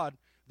about God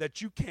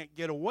that you can't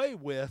get away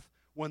with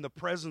when the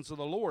presence of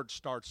the Lord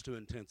starts to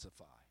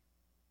intensify.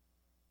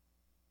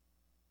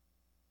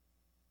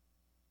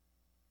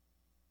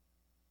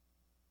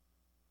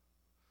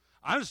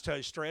 I'll just tell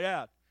you straight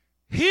out,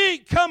 he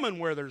ain't coming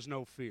where there's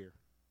no fear.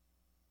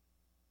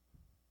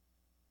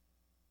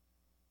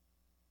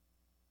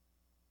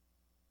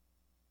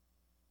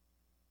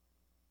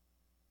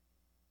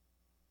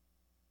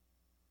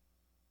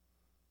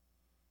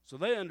 So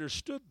they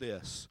understood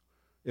this.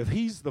 If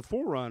he's the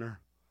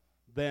forerunner,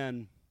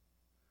 then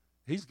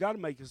he's got to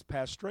make his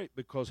path straight,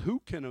 because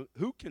who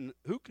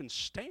can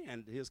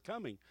stand his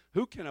coming?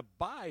 Who can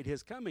abide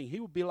his coming? He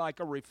will be like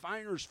a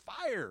refiner's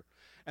fire.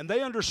 And they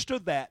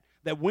understood that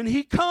when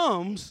he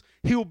comes,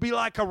 he will be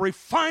like a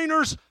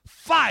refiner's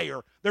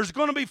fire. There's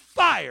going to be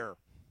fire.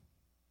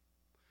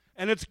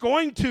 And it's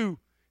going to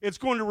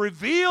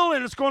reveal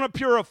and it's going to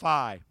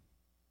purify.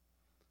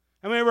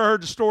 Have you ever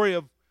heard the story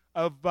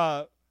of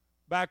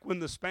back when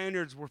the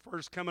Spaniards were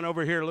first coming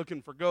over here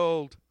looking for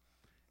gold,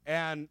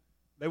 and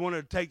they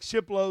wanted to take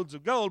shiploads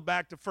of gold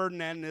back to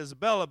Ferdinand and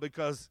Isabella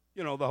because,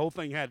 the whole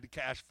thing had the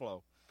cash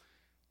flow.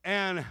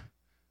 And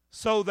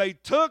so they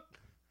took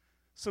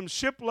some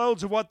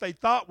shiploads of what they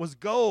thought was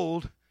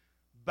gold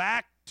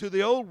back to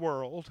the old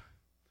world.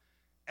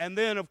 And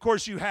then, of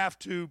course, you have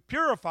to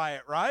purify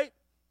it, right?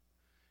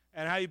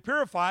 And how you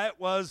purify it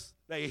was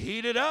they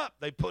heat it up.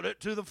 They put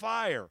it to the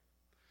fire.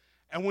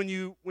 And when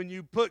you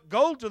put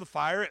gold to the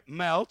fire, it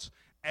melts,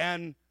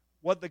 and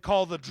what they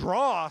call the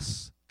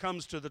dross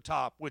comes to the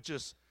top, which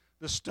is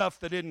the stuff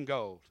that isn't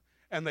gold.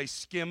 And they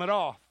skim it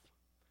off.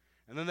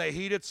 And then they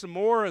heat it some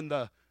more, and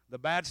the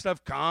bad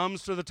stuff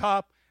comes to the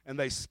top, and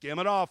they skim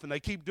it off. And they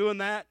keep doing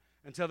that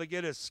until they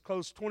get as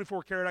close,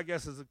 24 karat, I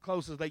guess, as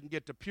close as they can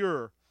get to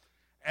pure.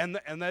 And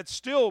that's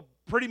still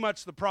pretty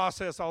much the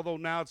process, although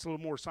now it's a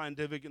little more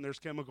scientific and there's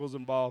chemicals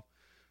involved.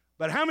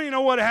 But how many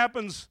know what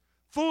happens?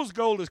 Fool's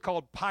gold is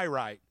called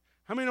pyrite.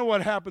 How many know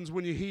what happens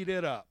when you heat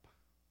it up?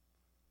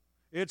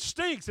 It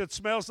stinks. It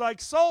smells like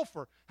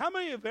sulfur. How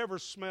many have ever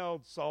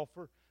smelled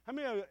sulfur? How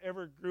many have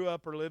ever grew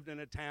up or lived in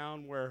a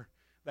town where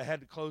they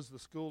had to close the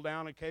school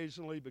down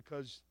occasionally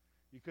because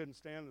you couldn't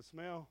stand the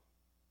smell?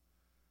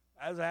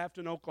 As I have to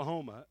in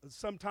Oklahoma.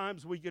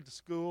 Sometimes we get to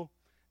school,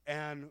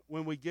 and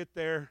when we get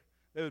there,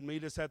 they would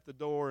meet us at the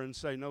door and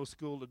say, no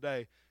school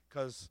today,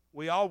 because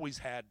we always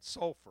had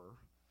sulfur.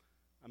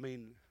 I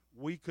mean,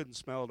 we couldn't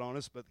smell it on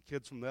us, but the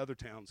kids from the other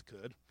towns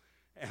could.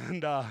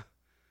 And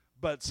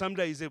but some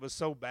days it was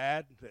so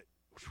bad that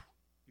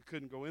you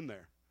couldn't go in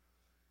there.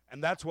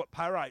 And that's what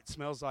pyrite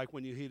smells like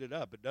when you heat it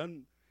up. It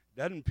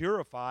doesn't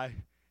purify.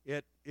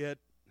 It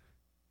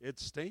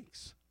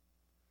stinks.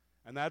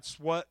 And that's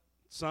what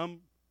some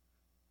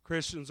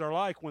Christians are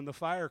like when the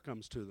fire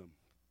comes to them.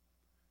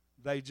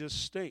 They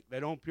just stink. They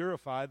don't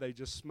purify, they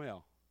just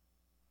smell.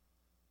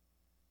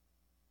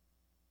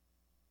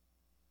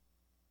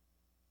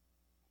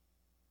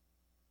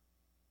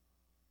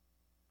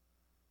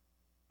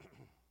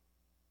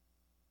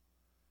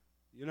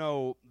 You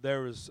know,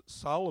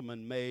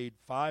 Solomon made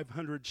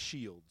 500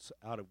 shields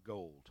out of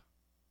gold.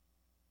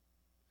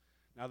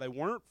 Now, they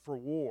weren't for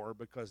war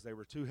because they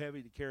were too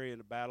heavy to carry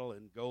into battle,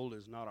 and gold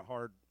is not a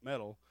hard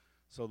metal,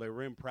 so they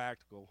were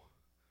impractical,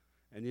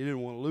 and you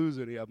didn't want to lose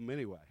any of them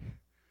anyway.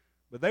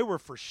 But they were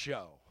for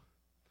show.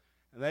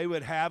 And they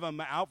would have them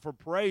out for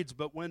parades,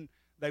 but when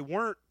they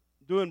weren't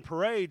doing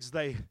parades,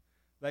 they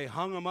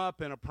hung them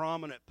up in a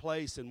prominent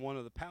place in one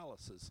of the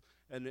palaces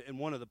and in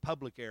one of the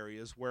public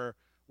areas where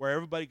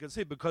everybody could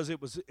see, because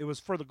it was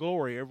for the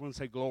glory. Everyone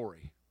say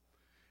glory.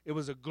 It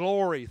was a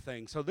glory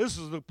thing. So this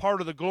is the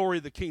part of the glory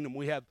of the kingdom.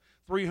 We have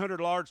 300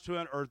 large,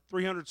 200, or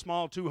 300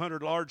 small,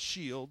 200 large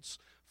shields,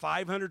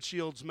 500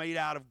 shields made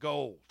out of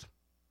gold.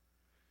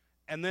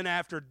 And then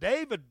after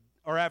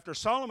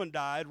Solomon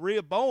died,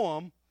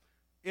 Rehoboam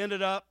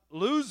ended up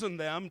losing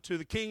them to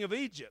the king of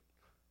Egypt.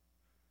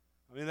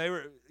 I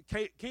mean,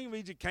 king of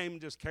Egypt came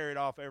and just carried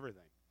off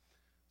everything.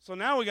 So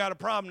now we got a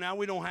problem. Now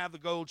we don't have the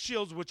gold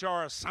shields, which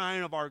are a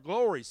sign of our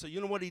glory. So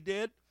you know what he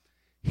did?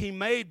 He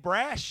made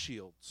brass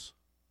shields.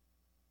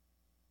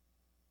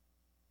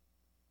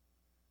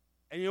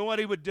 And you know what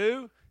he would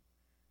do?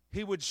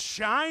 He would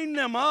shine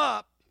them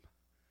up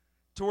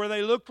to where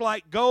they looked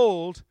like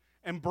gold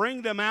and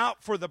bring them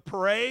out for the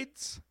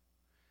parades.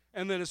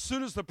 And then as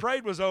soon as the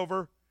parade was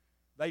over,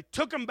 they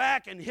took them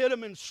back and hid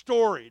them in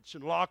storage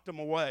and locked them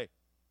away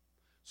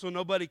so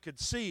nobody could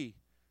see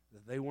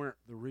that they weren't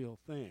the real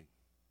thing.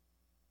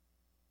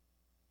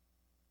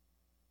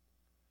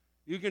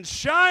 You can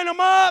shine them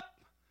up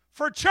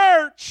for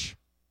church,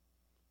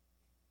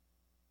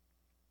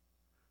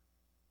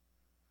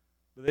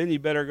 but then you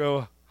better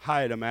go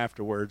hide them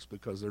afterwards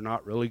because they're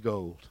not really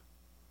gold.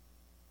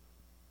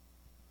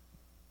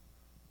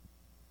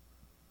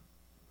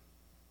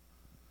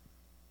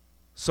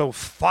 So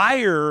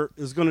fire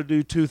is going to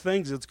do two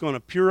things. It's going to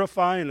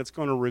purify and it's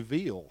going to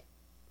reveal.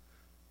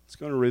 It's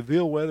going to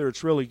reveal whether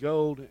it's really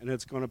gold, and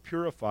it's going to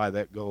purify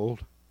that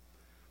gold.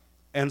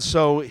 And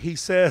so he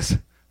says,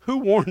 who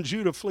warns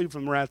you to flee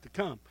from the wrath to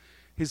come?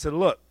 He said,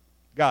 look,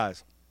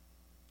 guys,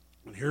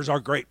 and here's our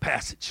great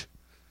passage.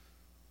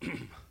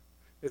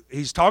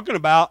 He's talking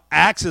about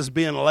axes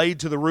being laid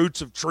to the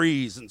roots of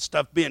trees and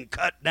stuff being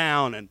cut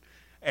down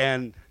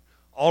and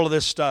all of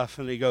this stuff.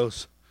 And he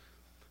goes,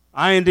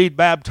 I indeed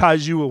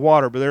baptize you with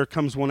water, but there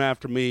comes one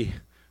after me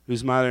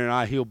who's mightier than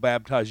I. He'll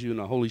baptize you in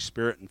the Holy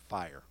Spirit and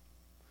fire.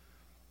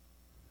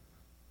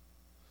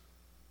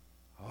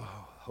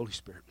 Oh, Holy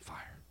Spirit and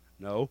fire.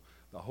 No,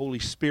 the Holy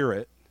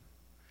Spirit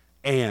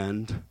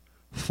and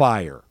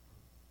fire.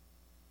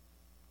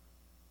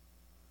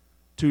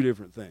 Two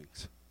different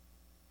things.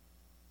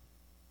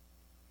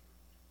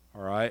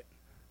 All right?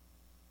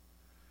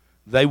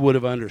 They would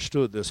have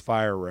understood this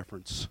fire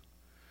reference.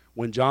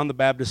 When John the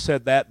Baptist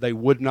said that, they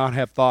would not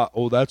have thought,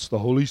 oh, that's the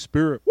Holy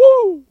Spirit.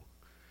 Woo!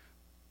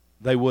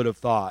 They would have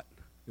thought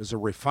it's a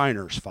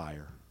refiner's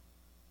fire.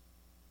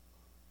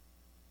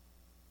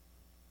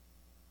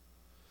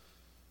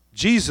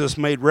 Jesus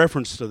made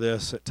reference to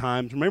this at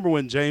times. Remember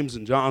when James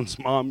and John's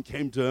mom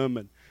came to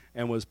him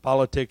and was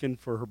politicking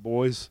for her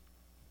boys?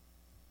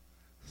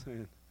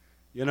 Saying,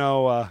 you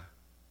know,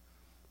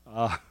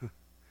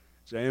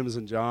 James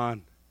and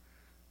John,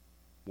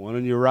 one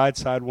on your right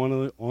side,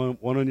 one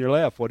on your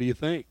left. What do you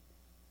think?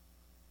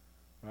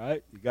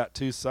 Right? You got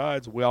two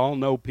sides. We all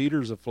know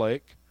Peter's a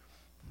flake.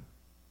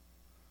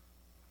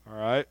 All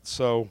right?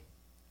 So,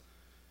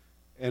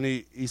 and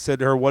he said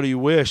to her, what do you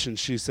wish? And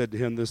she said to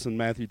him, this in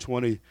Matthew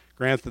 20,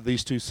 grant that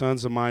these two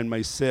sons of mine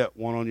may sit,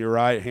 one on your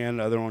right hand,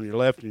 the other on your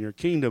left in your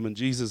kingdom. And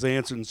Jesus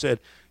answered and said,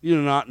 you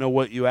do not know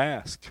what you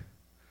ask.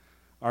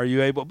 Are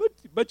you able?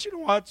 But you know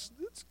what?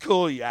 It's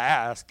cool you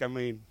ask. I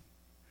mean,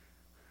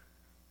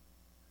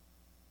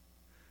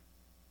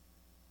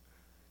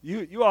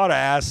 you ought to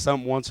ask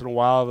something once in a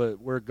while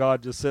where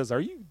God just says, are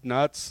you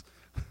nuts?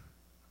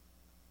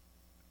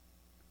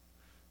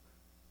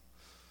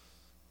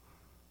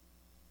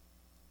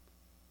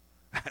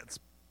 That's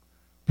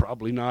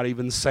probably not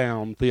even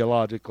sound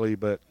theologically,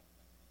 but,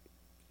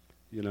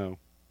 you know.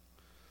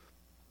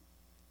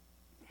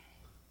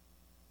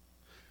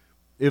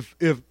 If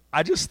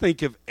I just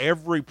think if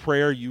every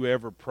prayer you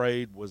ever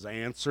prayed was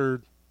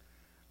answered,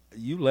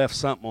 you left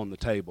something on the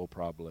table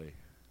probably.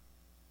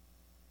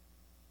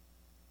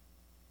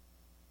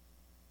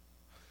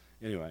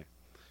 Anyway,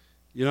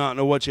 you don't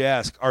know what you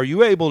ask. Are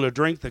you able to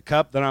drink the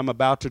cup that I'm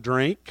about to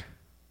drink?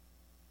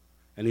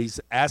 And he's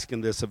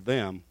asking this of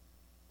them.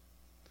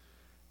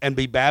 And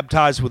be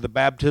baptized with the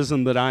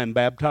baptism that I am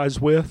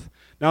baptized with?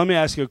 Now let me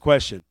ask you a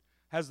question.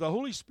 Has the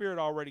Holy Spirit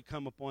already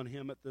come upon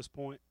him at this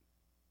point?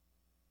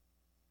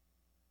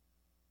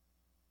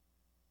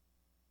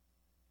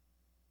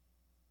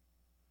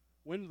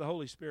 When did the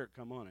Holy Spirit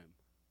come on him?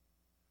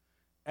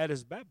 At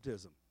his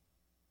baptism.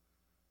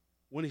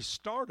 When he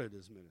started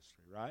his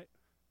ministry, right?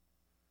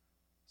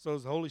 So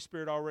has the Holy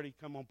Spirit already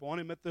come upon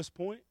him at this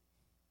point?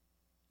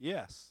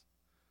 Yes.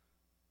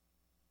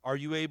 Are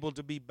you able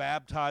to be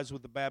baptized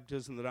with the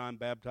baptism that I'm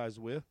baptized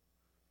with?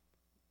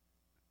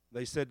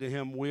 They said to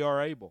him, we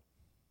are able.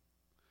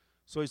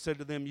 So he said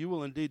to them, you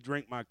will indeed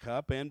drink my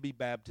cup and be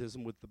baptized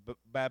with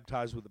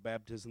the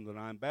baptism that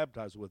I am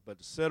baptized with. But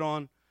to sit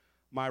on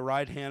my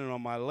right hand and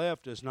on my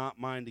left is not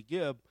mine to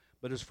give,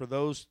 but is for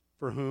those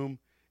for whom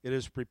it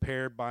is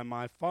prepared by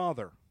my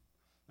Father.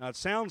 Now it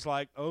sounds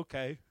like,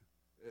 okay,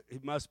 he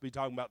must be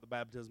talking about the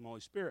baptism of the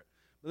Holy Spirit.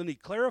 But then he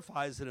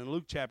clarifies it in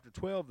Luke chapter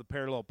 12, the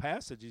parallel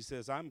passage. He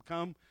says, I'm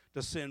come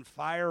to send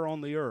fire on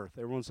the earth.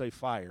 Everyone say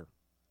fire.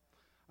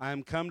 I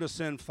am come to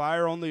send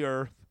fire on the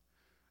earth.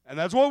 And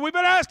that's what we've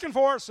been asking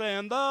for.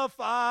 Send the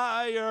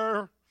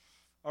fire.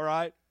 All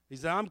right? He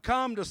said, I'm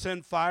come to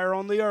send fire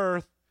on the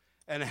earth.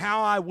 And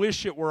how I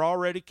wish it were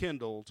already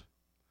kindled.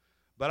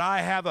 But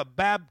I have a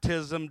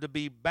baptism to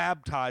be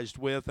baptized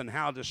with, and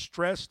how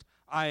distressed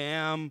I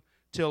am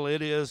till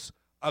it is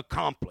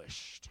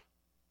accomplished.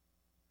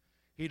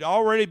 He'd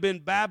already been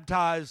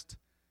baptized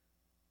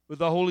with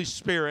the Holy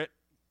Spirit,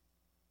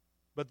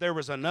 but there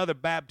was another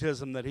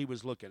baptism that he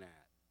was looking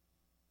at.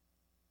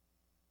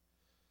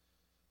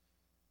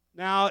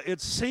 Now, it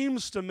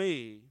seems to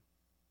me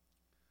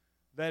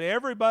that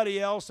everybody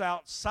else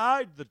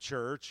outside the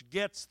church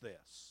gets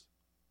this,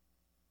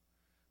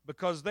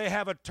 because they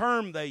have a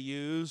term they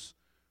use,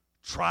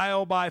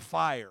 trial by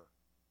fire.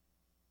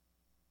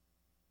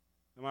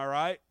 Am I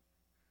right?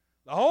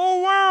 The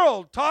whole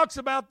world talks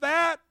about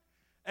that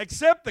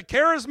except the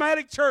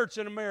charismatic church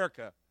in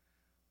America.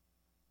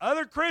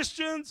 Other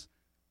Christians,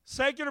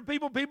 secular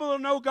people who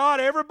know God,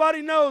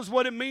 everybody knows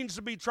what it means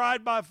to be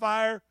tried by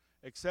fire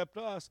except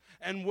us.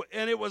 And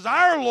it was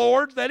our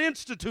Lord that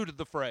instituted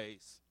the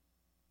phrase.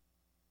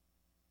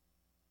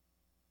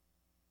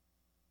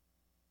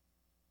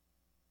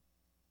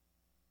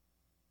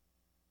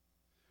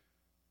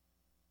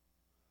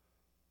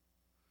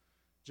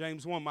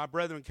 James 1, my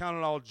brethren, count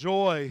it all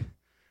joy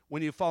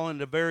when you fall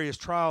into various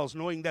trials,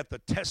 knowing that the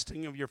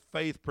testing of your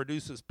faith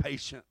produces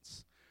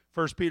patience.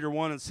 1 Peter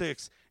 1 and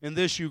 6, in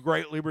this you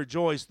greatly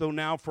rejoice, though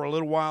now for a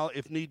little while,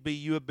 if need be,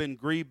 you have been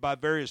grieved by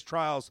various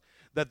trials,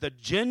 that the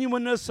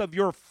genuineness of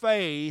your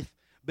faith,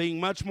 being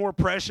much more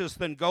precious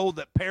than gold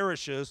that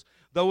perishes,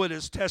 though it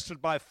is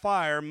tested by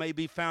fire, may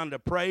be found to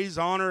praise,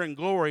 honor, and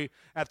glory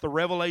at the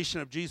revelation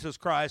of Jesus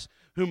Christ,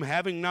 whom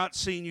having not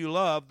seen you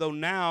love, though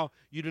now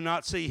you do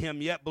not see him,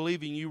 yet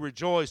believing you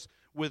rejoice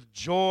with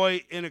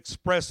joy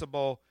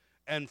inexpressible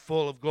and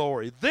full of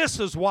glory. This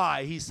is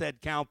why he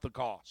said, count the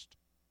cost.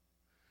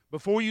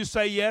 Before you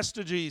say yes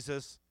to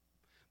Jesus,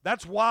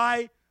 that's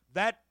why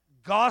that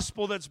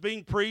gospel that's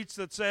being preached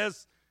that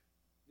says,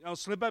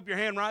 slip up your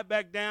hand right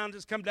back down,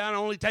 just come down,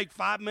 only take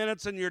 5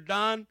 minutes and you're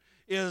done,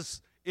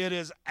 it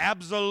is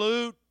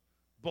absolute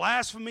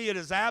blasphemy. It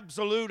is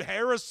absolute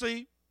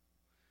heresy.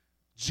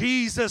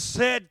 Jesus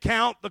said,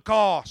 count the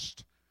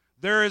cost.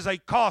 There is a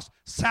cost.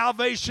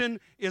 Salvation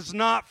is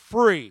not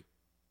free.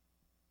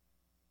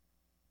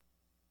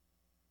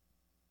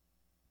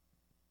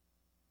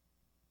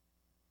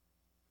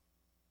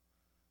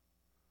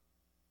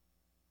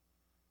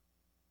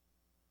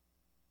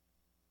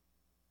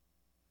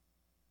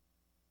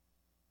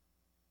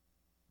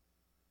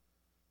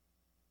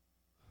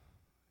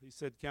 He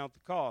said, count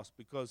the cost,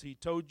 because he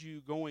told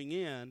you going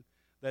in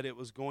that it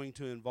was going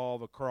to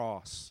involve a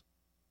cross.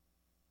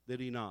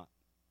 Did he not?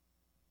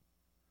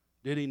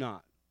 Did he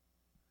not?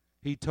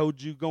 He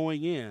told you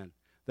going in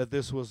that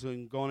this was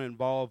going to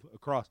involve a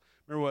cross.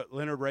 Remember what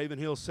Leonard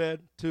Ravenhill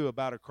said, too,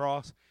 about a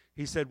cross?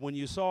 He said, when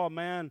you saw a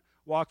man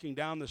walking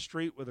down the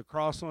street with a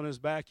cross on his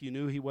back, you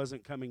knew he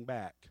wasn't coming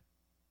back.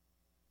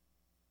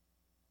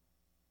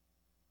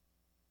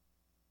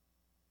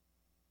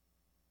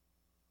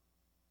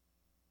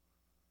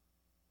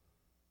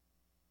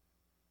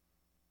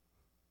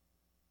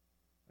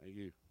 Thank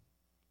you.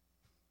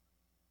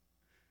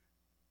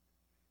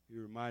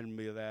 You reminded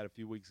me of that a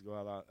few weeks ago.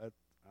 I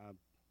thought,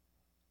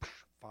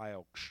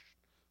 file.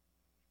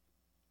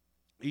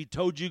 He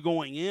told you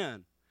going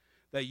in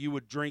that you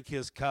would drink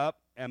his cup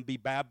and be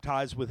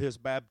baptized with his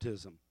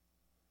baptism.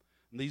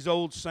 And these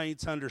old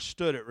saints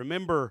understood it.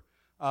 Remember,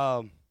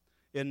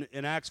 in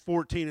Acts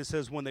 14, it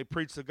says, when they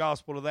preached the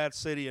gospel to that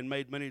city and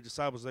made many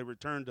disciples, they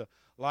returned to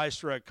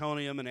Lystra,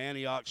 Iconium, and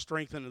Antioch,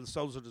 strengthening the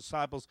souls of the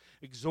disciples,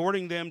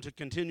 exhorting them to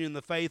continue in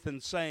the faith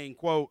and saying,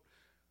 quote,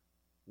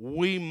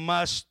 we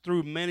must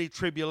through many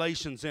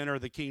tribulations enter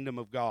the kingdom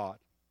of God.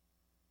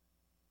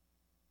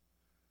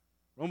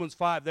 Romans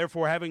 5,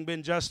 therefore, having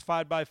been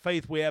justified by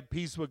faith, we have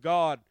peace with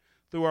God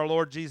through our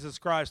Lord Jesus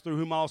Christ, through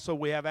whom also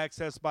we have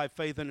access by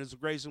faith in his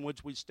grace in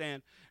which we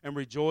stand and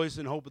rejoice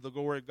in hope of the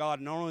glory of God.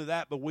 And not only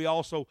that, but we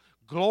also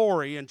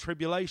glory in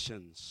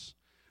tribulations,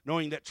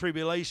 knowing that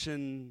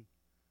tribulation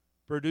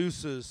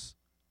produces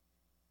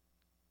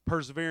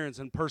perseverance,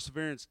 and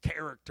perseverance,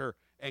 character,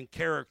 and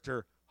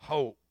character,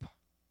 hope.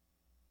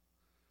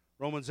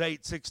 Romans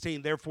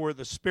 8:16, therefore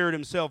the Spirit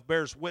himself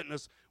bears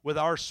witness with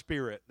our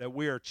spirit that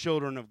we are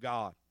children of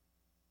God.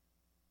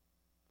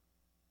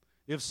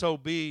 If so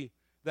be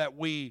that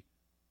we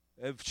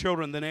have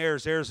children, then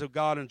heirs, heirs of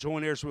God, and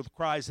joint heirs with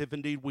Christ, if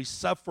indeed we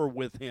suffer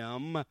with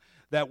him,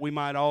 that we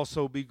might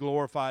also be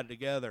glorified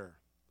together.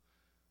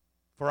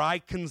 For I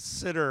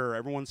consider,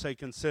 everyone say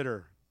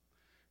consider.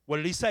 What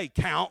did he say?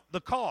 Count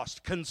the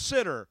cost.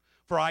 Consider.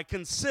 For I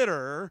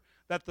consider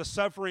that the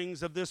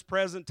sufferings of this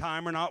present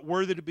time are not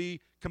worthy to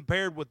be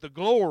compared with the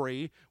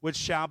glory which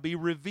shall be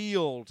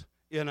revealed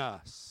in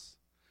us.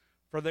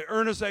 For the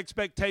earnest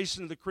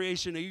expectation of the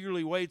creation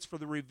eagerly waits for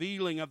the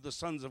revealing of the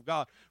sons of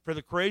God. For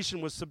the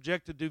creation was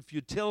subjected to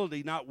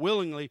futility, not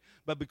willingly,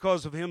 but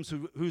because of him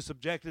who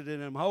subjected it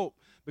in hope.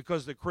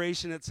 Because the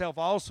creation itself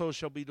also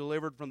shall be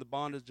delivered from the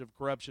bondage of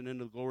corruption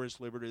into the glorious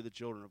liberty of the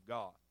children of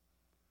God.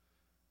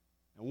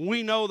 And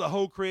we know the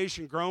whole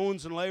creation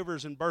groans and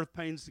labors in birth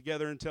pains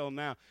together until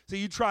now. So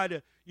you try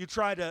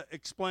to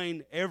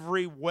explain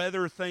every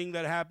weather thing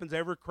that happens,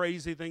 every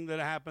crazy thing that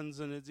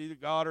happens, and it's either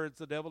God or it's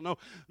the devil.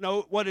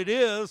 No. What it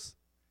is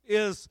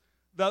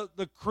the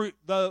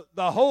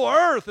whole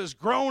earth is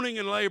groaning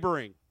and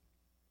laboring.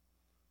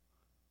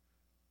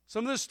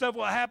 Some of this stuff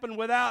will happen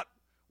without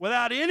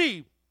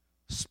any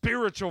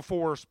spiritual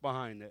force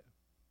behind it.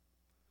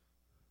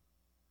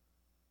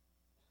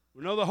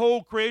 We know the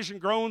whole creation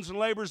groans and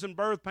labors in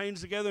birth pains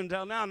together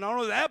until now. Not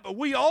only that, but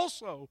we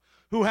also,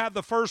 who have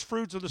the first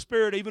fruits of the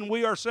Spirit, even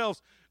we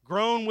ourselves,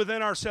 groan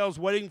within ourselves,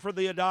 waiting for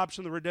the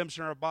adoption, the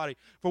redemption of our body.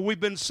 For we've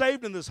been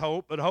saved in this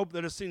hope, but hope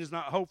that is seen is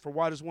not hope. For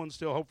why does one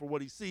still hope for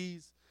what he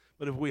sees?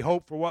 But if we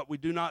hope for what we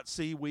do not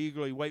see, we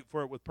eagerly wait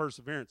for it with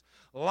perseverance.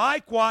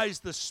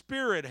 Likewise, the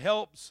Spirit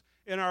helps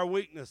in our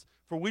weakness,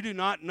 for we do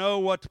not know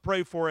what to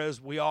pray for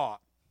as we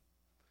ought.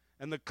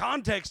 And the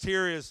context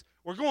here is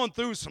we're going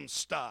through some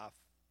stuff.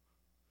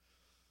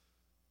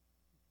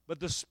 But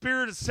the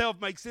Spirit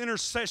itself makes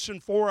intercession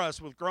for us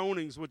with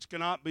groanings which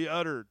cannot be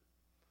uttered.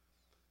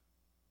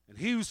 And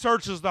he who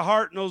searches the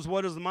heart knows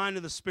what is the mind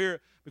of the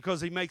Spirit,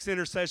 because he makes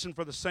intercession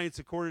for the saints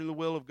according to the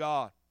will of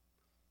God.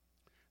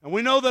 And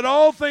we know that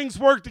all things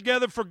work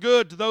together for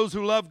good to those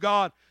who love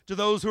God, to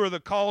those who are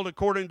the called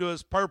according to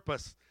his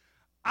purpose.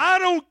 I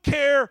don't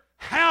care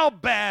how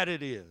bad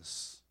it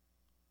is.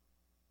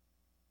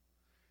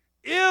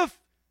 If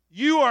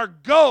you are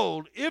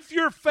gold, if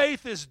your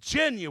faith is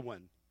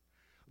genuine,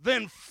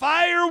 then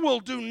fire will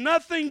do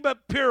nothing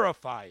but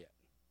purify it.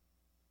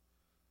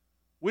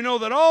 We know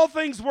that all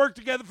things work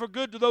together for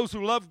good to those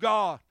who love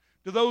God,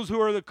 to those who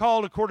are the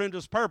called according to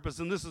his purpose.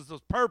 And this is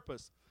his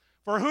purpose.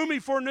 For whom he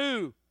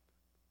foreknew,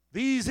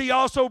 these he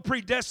also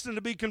predestined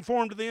to be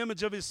conformed to the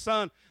image of his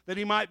Son, that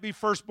he might be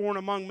firstborn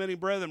among many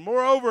brethren.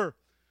 Moreover,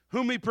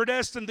 whom he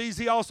predestined, these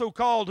he also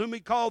called. Whom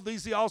he called,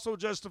 these he also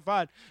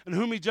justified. And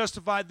whom he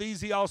justified,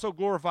 these he also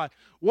glorified.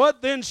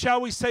 What then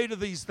shall we say to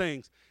these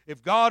things?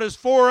 If God is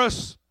for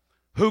us,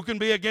 who can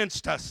be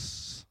against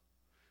us?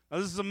 Now,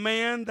 this is a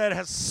man that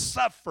has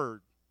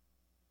suffered.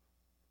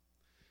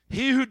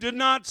 He who did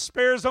not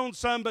spare his own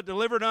Son, but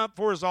delivered him up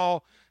for us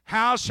all,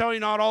 how shall he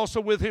not also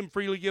with him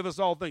freely give us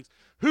all things?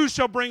 Who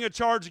shall bring a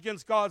charge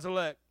against God's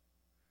elect?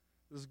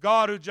 It is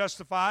God who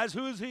justifies.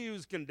 Who is he who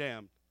is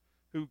condemned?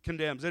 Who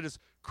condemns? It is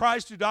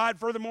Christ who died,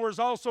 furthermore is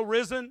also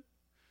risen,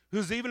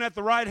 who's even at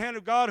the right hand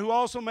of God, who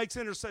also makes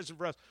intercession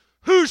for us.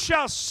 Who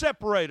shall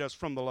separate us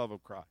from the love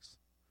of Christ?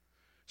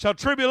 Shall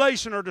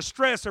tribulation or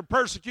distress or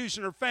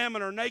persecution or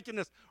famine or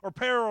nakedness or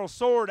peril or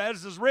sword,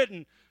 as is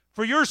written,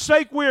 for your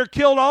sake we are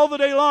killed all the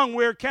day long.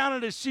 We are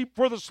counted as sheep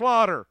for the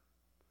slaughter.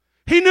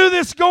 He knew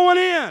this going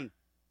in.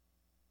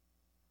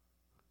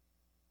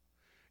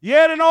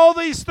 Yet in all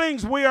these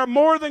things we are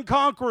more than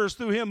conquerors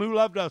through him who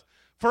loved us.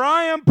 For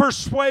I am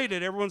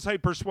persuaded. Everyone say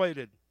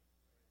persuaded.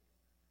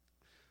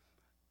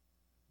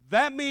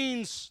 That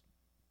means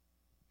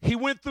he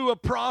went through a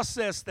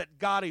process that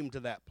got him to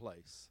that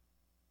place.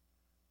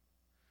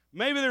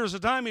 Maybe there was a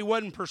time he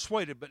wasn't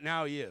persuaded, but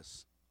now he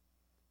is.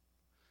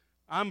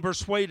 I'm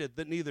persuaded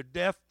that neither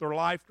death, nor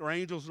life, nor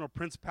angels, nor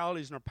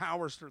principalities, nor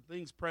powers, nor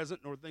things present,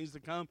 nor things to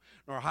come,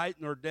 nor height,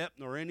 nor depth,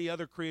 nor any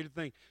other created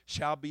thing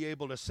shall be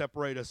able to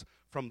separate us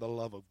from the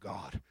love of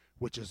God,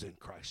 which is in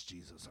Christ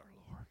Jesus our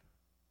Lord.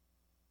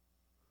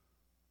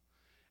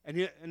 And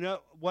you know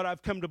what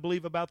I've come to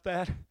believe about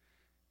that?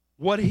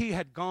 What he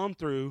had gone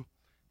through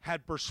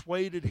had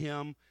persuaded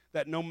him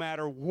that no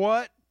matter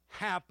what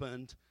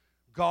happened,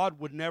 God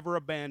would never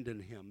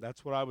abandon him.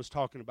 That's what I was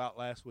talking about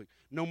last week.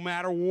 No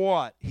matter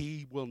what,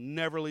 he will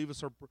never leave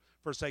us or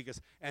forsake us.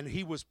 And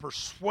he was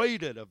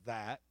persuaded of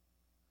that.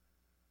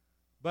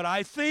 But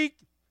I think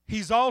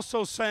he's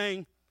also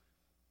saying,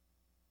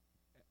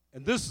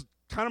 and this is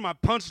kind of my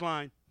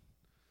punchline,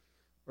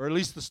 or at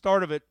least the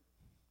start of it,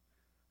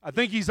 I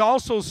think he's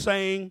also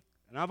saying,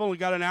 and I've only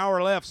got an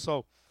hour left,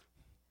 so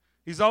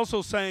he's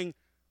also saying,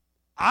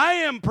 I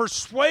am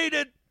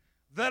persuaded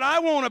that I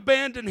won't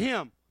abandon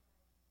him.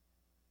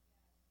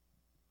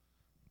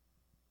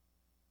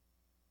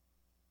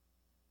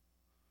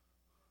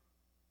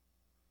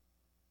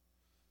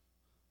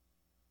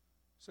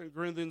 2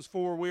 Corinthians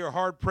 4, we are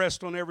hard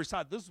pressed on every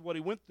side. This is what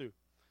he went through.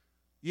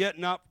 Yet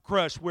not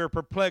crushed. We are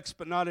perplexed,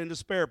 but not in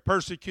despair.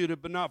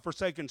 Persecuted, but not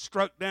forsaken.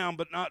 Struck down,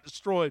 but not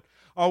destroyed.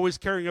 Always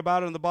carrying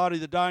about in the body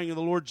the dying of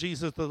the Lord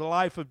Jesus, that the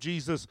life of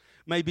Jesus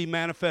may be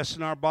manifest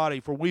in our body.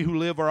 For we who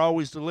live are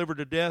always delivered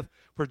to death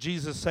for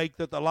Jesus' sake,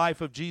 that the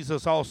life of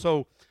Jesus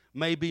also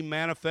may be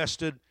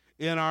manifested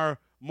in our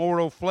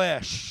mortal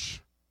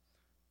flesh.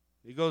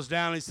 He goes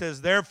down and he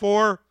says,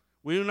 therefore,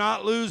 we do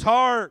not lose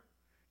heart.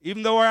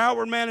 Even though our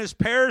outward man is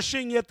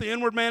perishing, yet the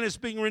inward man is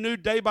being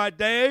renewed day by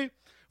day.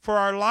 For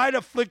our light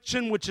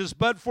affliction, which is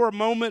but for a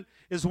moment,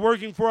 is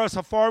working for us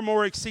a far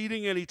more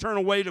exceeding and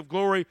eternal weight of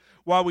glory,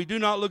 while we do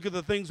not look at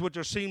the things which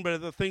are seen, but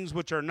at the things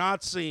which are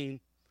not seen.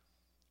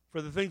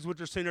 For the things which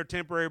are seen are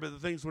temporary, but the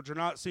things which are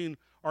not seen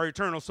are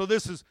eternal. So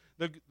this is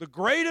the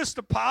greatest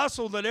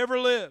apostle that ever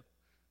lived,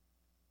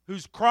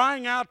 who's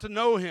crying out to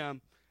know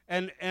him.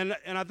 And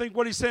I think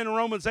what he's saying in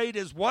Romans 8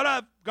 is, what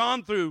I've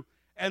gone through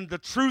and the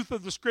truth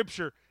of the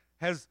Scripture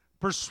has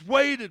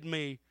persuaded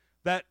me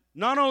that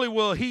not only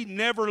will he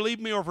never leave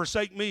me or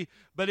forsake me,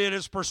 but it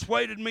has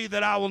persuaded me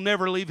that I will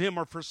never leave him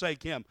or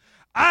forsake him.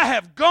 I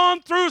have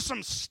gone through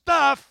some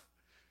stuff,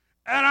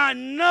 and I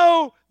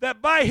know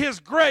that by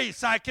his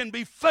grace I can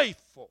be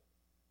faithful.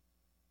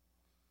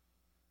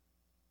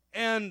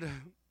 And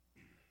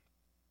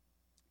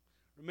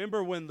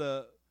remember when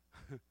the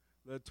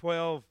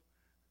 12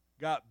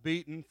 got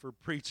beaten for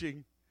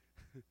preaching?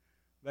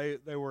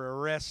 They were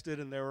arrested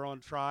and they were on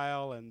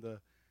trial,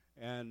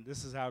 and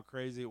this is how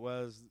crazy it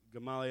was.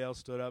 Gamaliel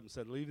stood up and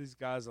said, leave these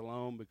guys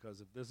alone,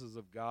 because if this is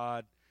of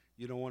God,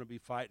 you don't want to be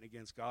fighting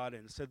against God.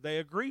 And said they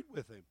agreed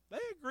with him. They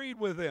agreed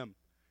with him.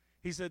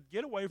 He said,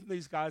 get away from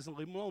these guys and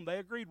leave them alone. They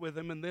agreed with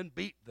him and then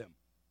beat them.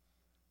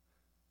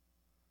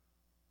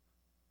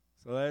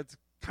 So that's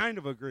kind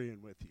of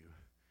agreeing with you.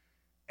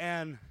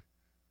 And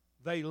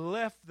they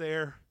left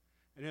there,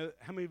 and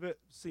how many of you have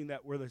seen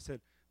that where they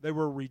said, they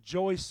were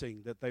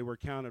rejoicing that they were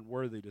counted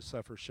worthy to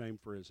suffer shame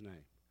for his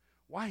name.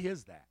 Why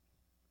is that?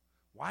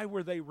 Why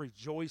were they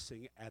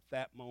rejoicing at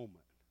that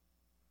moment?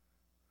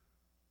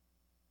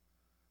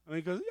 I mean,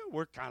 because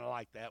we're kind of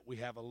like that. We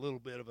have a little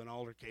bit of an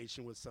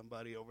altercation with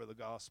somebody over the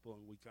gospel,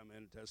 and we come in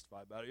and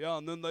testify about it. Yeah,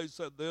 and then they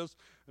said this,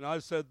 and I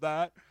said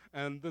that,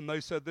 and then they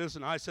said this,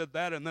 and I said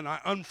that, and then I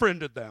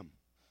unfriended them.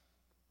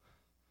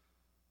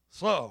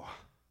 So,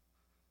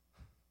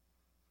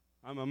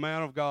 I'm a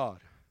man of God.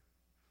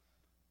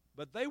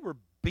 But they were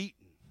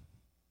beaten.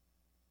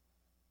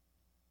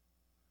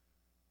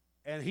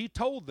 And he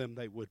told them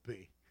they would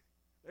be.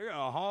 They're going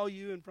to haul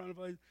you in front of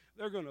us.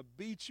 They're going to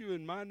beat you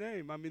in my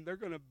name. I mean, they're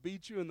going to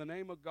beat you in the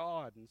name of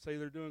God and say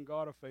they're doing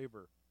God a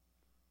favor.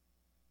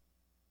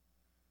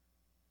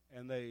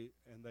 And they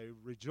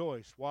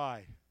rejoiced.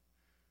 Why?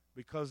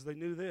 Because they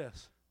knew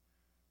this.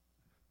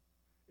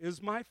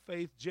 Is my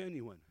faith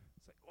genuine?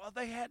 It's like, well,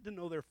 they had to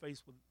know their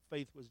faith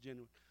was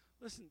genuine.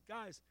 Listen,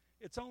 guys,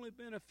 it's only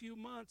been a few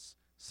months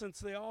since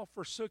they all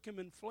forsook him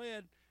and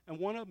fled, and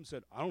one of them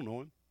said, I don't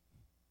know him.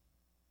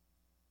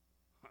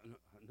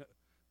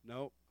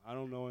 No, I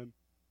don't know him.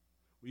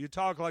 Well, you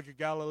talk like a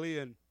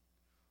Galilean.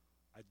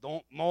 I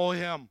don't know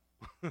him.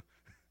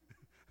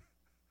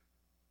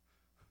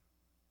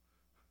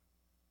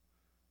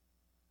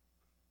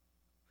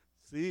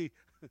 See,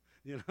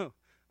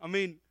 I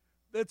mean,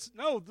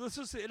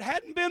 it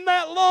hadn't been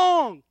that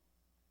long.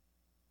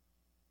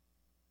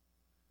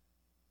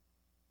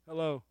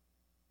 Hello.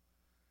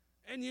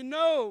 And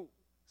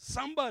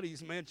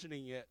somebody's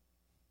mentioning it.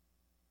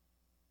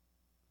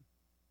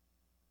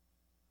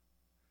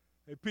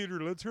 Hey, Peter,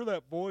 let's hear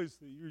that voice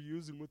that you're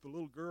using with the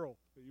little girl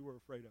that you were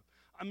afraid of.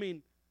 I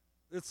mean,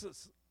 this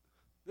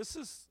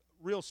is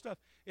real stuff.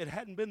 It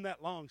hadn't been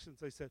that long since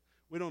they said,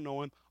 we don't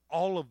know him.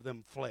 All of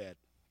them fled.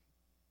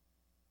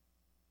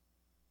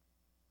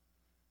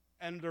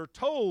 And they're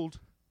told,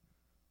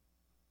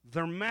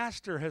 their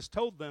master has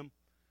told them,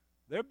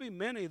 there'll be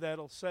many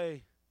that'll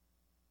say,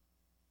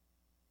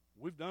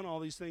 we've done all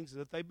these things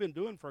that they've been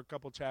doing for a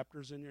couple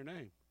chapters in your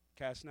name.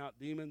 Casting out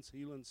demons,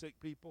 healing sick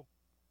people,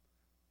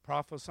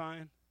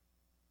 prophesying.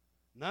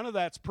 None of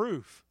that's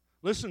proof.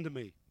 Listen to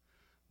me.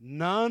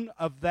 None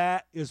of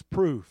that is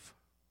proof.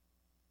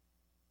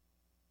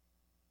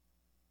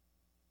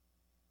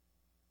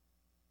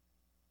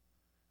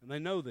 And they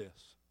know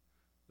this.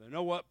 They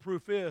know what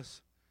proof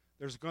is.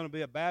 There's going to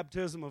be a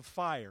baptism of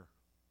fire.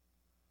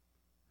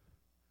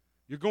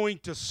 You're going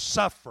to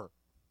suffer.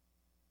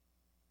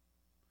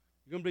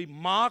 You're going to be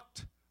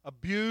mocked,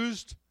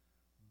 abused,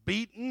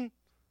 beaten.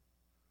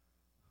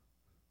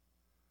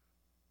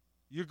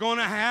 You're going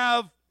to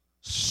have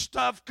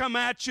stuff come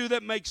at you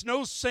that makes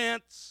no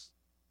sense.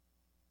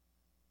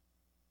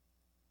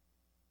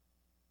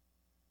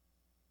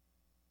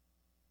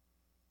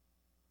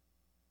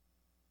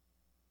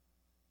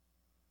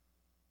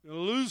 You're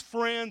going to lose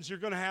friends. You're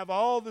going to have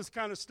all this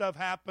kind of stuff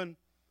happen.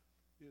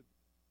 You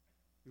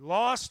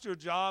lost your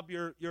job.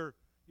 Your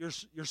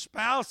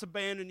spouse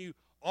abandoned you.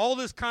 All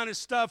this kind of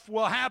stuff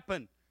will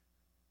happen.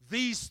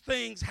 These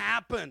things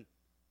happen.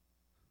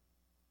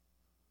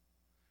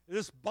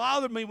 This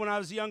bothered me when I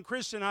was a young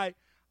Christian. I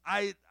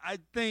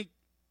think,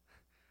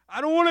 I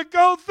don't want to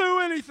go through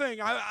anything.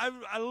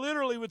 I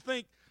literally would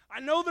think, I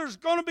know there's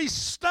going to be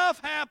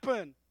stuff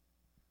happen.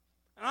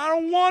 And I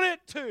don't want it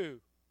to.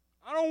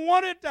 I don't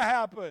want it to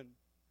happen.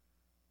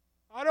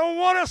 I don't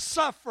want to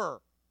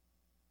suffer.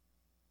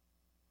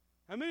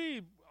 How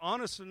many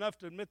honest enough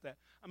to admit that?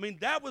 I mean,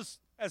 that was,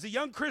 as a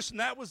young Christian,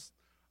 that was,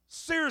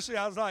 seriously,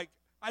 I was like,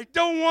 I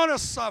don't want to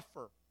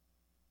suffer.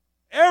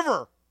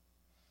 Ever.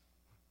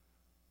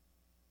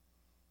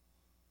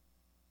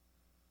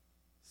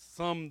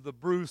 Some the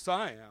Bruce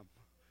I am.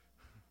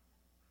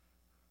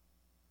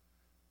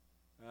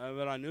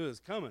 But I knew it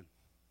was coming.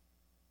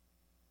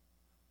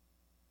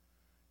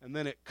 And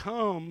then it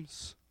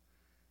comes,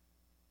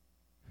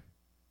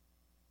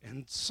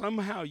 and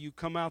somehow you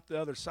come out the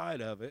other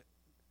side of it,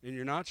 and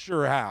you're not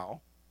sure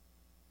how,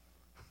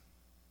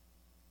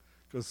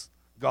 because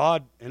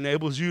God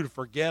enables you to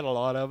forget a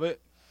lot of it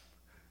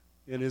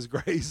in His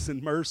grace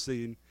and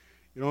mercy, and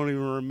you don't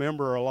even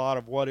remember a lot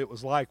of what it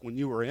was like when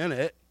you were in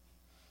it.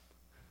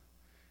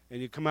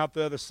 And you come out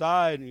the other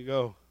side and you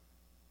go,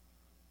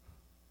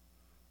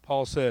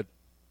 Paul said,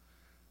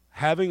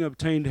 having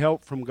obtained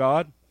help from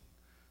God,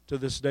 to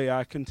this day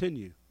I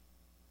continue.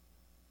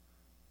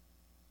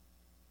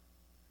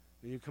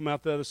 And you come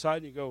out the other side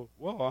and you go,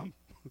 well,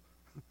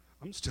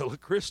 I'm still a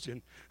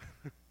Christian.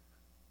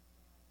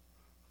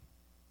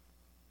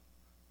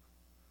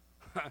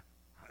 I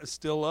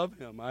still love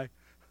Him. I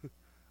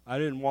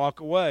didn't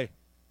walk away.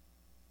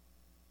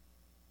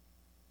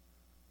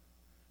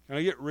 Can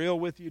I get real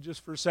with you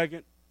just for a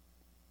second?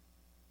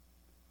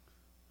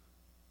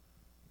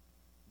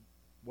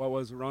 What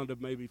was it, Rhonda?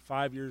 Maybe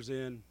 5 years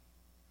in.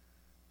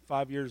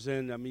 5 years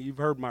in, I mean, you've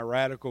heard my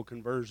radical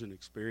conversion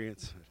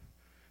experience.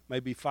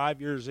 Maybe 5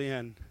 years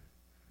in,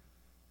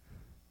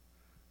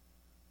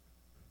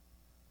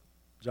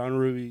 John and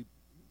Ruby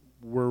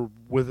were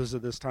with us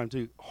at this time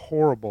too.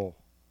 Horrible,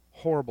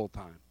 horrible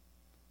time.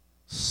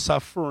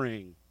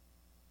 Suffering.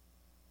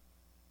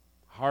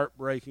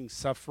 Heartbreaking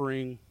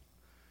suffering.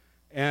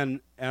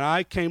 And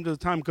I came to the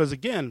time, because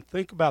again,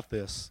 think about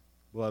this,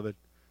 beloved.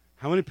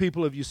 How many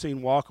people have you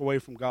seen walk away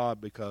from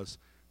God because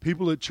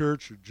people at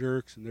church are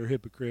jerks and they're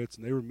hypocrites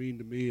and they were mean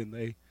to me and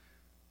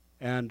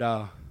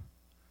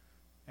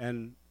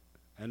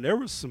there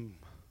was some,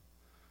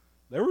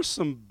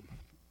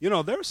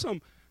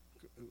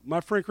 my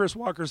friend Chris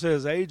Walker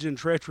says age and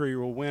treachery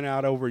will win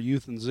out over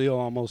youth and zeal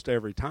almost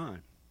every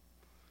time,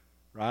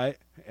 right?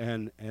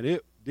 And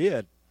it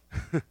did.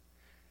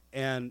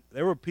 And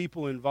there were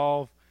people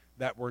involved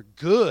that were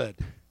good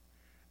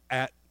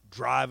at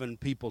driving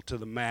people to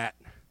the mat.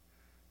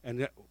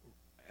 And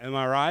am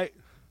I right?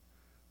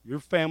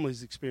 Your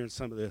family's experienced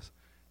some of this.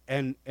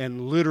 And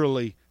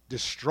literally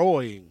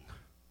destroying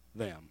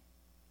them.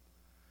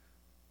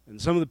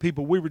 And some of the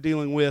people we were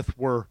dealing with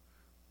were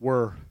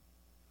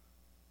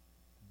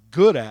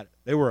good at it.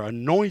 They were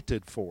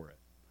anointed for it.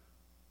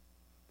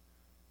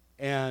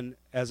 And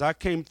as I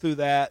came through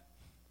that,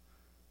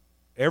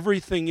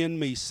 everything in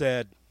me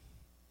said,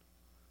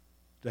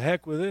 to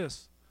heck with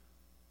this.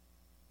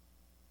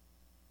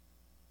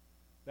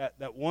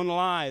 That one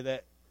lie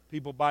that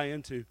people buy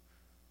into.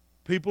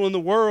 People in the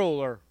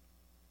world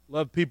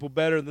love people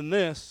better than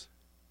this,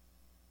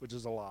 which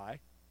is a lie.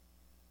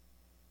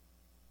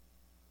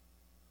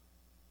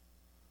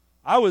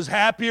 I was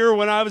happier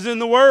when I was in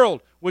the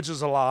world, which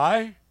is a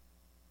lie.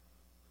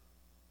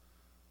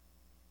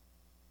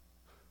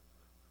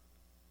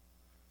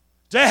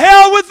 To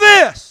hell with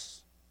this.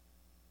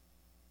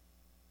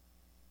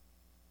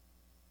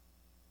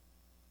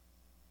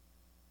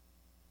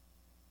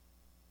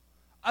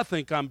 I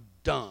think I'm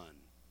done.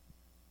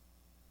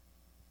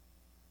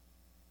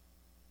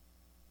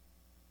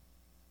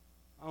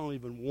 I don't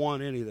even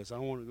want any of this. I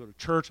don't want to go to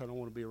church. I don't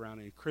want to be around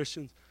any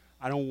Christians.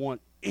 I don't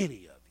want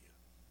any of you.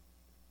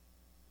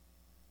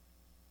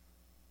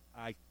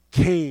 I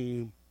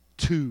came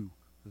to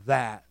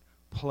that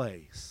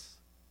place.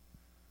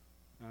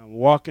 I'm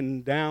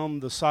walking down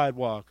the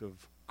sidewalk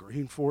of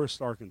Green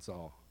Forest,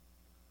 Arkansas.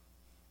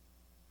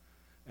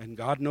 And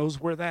God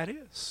knows where that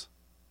is.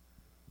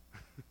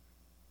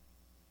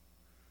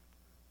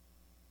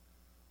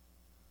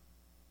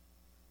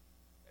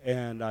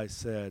 And I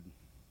said,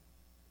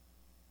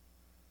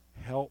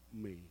 help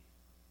me.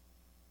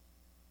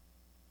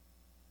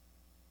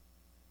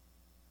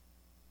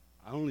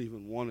 I don't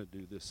even want to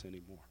do this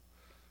anymore.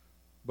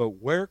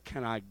 But where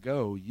can I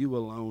go? You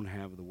alone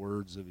have the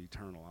words of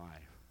eternal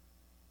life.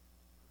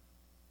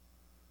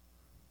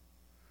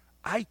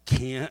 I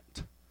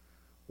can't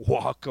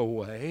walk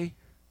away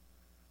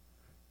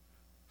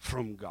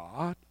from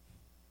God.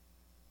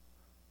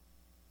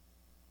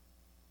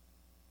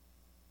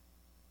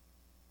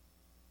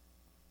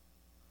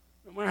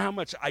 No matter how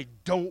much I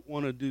don't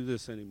want to do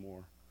this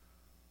anymore,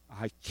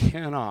 I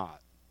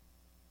cannot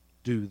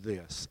do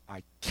this.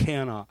 I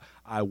cannot,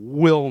 I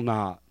will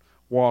not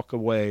walk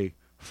away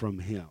from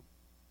Him.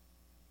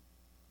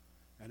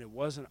 And it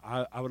wasn't,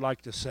 I would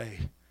like to say,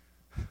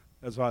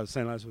 that's what I was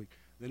saying last week,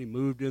 then He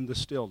moved into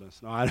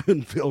stillness. No, I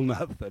didn't feel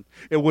nothing.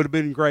 It would have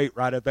been great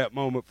right at that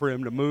moment for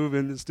Him to move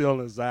into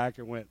stillness, Zach,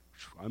 and went,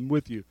 I'm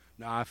with you.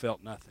 No, I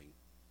felt nothing.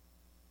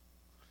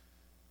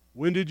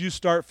 When did you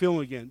start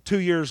feeling again? 2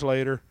 years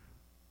later.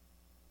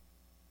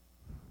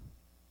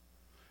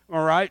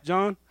 All right,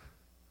 John?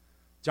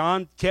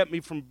 John kept me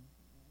from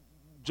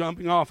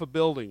jumping off of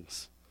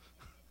buildings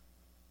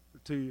for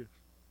 2 years.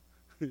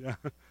 Yeah.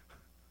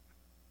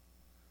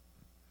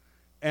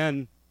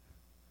 And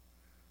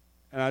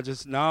I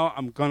just, now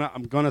I'm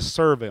gonna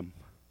serve Him.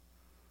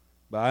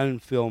 But I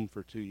didn't feel Him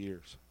for 2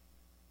 years.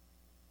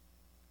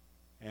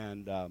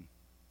 And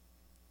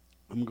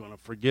I'm gonna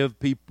forgive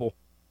people.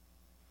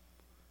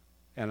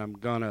 And I'm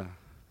gonna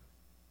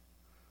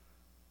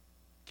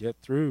get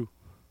through.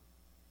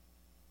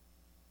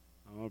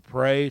 I'm going to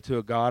pray to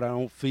a God I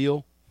don't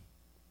feel.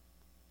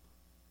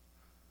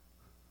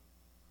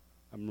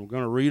 I'm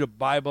going to read a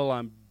Bible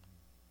I'm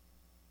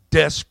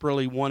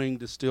desperately wanting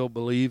to still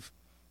believe.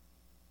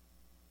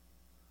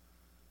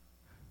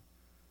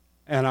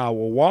 And I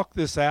will walk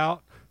this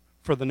out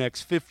for the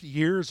next 50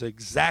 years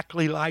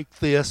exactly like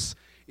this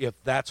if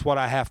that's what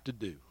I have to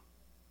do.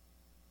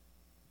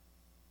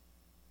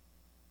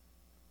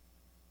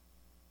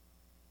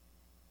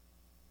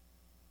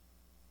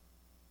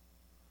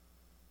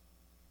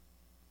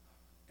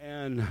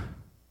 And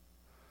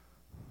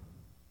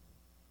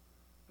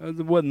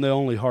it wasn't the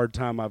only hard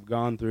time I've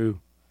gone through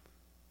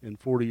in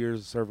 40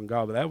 years of serving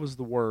God, but that was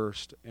the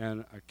worst.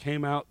 And I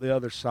came out the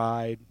other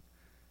side.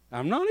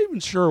 I'm not even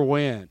sure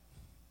when.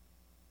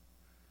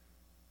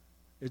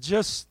 It's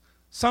just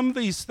some of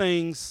these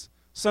things,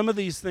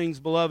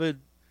 beloved,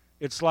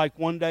 it's like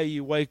one day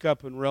you wake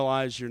up and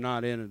realize you're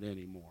not in it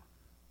anymore.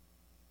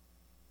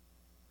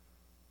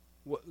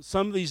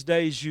 Some of these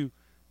days you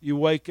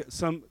wake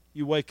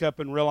up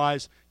and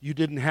realize you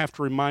didn't have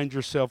to remind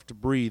yourself to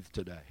breathe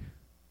today.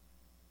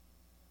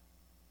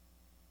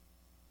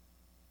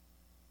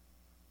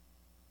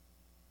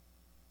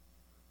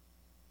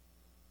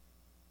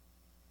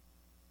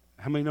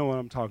 How many know what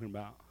I'm talking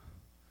about?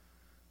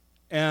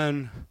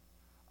 And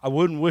I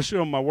wouldn't wish it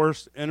on my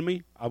worst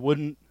enemy. I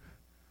wouldn't.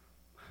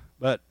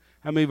 But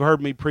how many have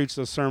heard me preach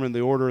the sermon,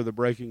 The Order of the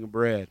Breaking of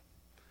Bread?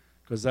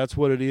 Because that's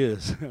what it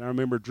is. And I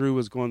remember Drew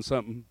was going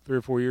something 3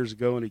 or 4 years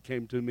ago, and he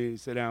came to me and he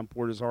sat down and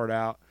poured his heart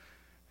out.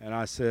 And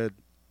I said,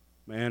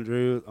 man,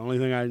 Drew, the only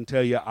thing I can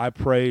tell you, I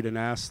prayed and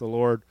asked the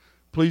Lord,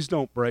 please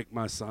don't break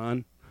my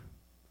son.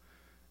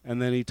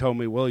 And then he told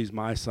me, well, he's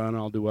my son.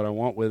 I'll do what I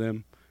want with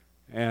him.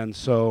 And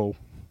so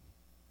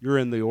you're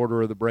in the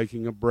order of the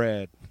breaking of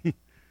bread.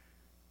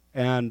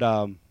 And,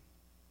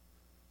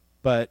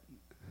 but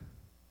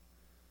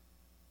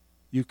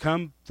you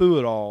come through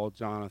it all,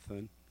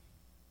 Jonathan.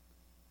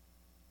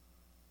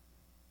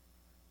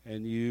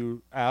 And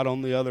you out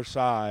on the other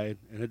side.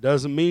 And it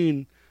doesn't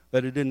mean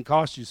that it didn't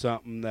cost you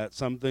something, that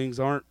some things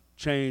aren't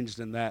changed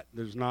and that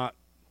there's not.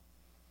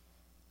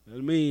 It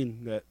doesn't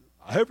mean that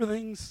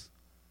everything's,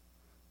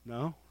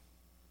 no.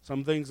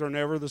 Some things are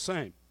never the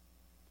same.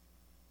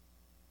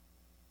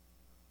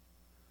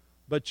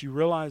 But you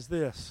realize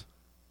this.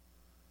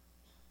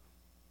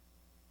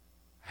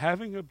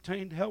 Having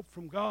obtained help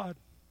from God,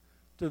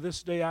 to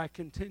this day I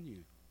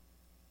continue.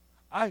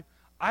 I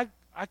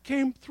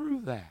came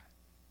through that.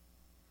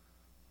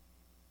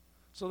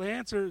 So the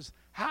answer is,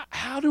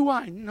 how do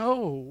I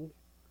know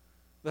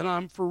that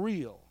I'm for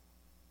real?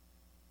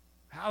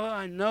 How do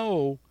I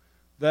know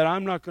that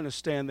I'm not going to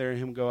stand there and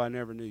Him go, I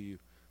never knew you?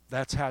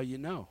 That's how you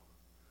know.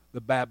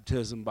 The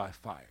baptism by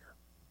fire.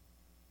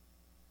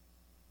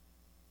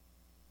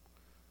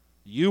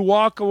 You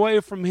walk away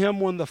from Him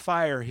when the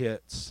fire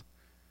hits.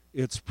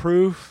 It's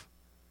proof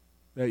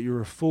that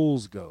you're a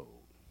fool's gold.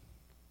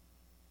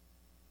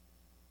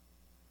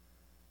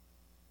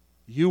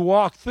 You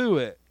walk through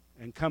it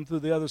and come through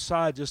the other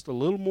side just a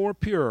little more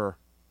pure,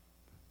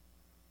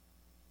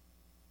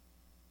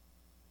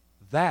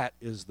 that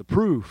is the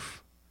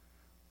proof.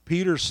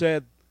 Peter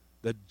said,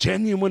 the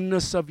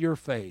genuineness of your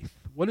faith.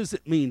 What does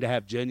it mean to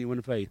have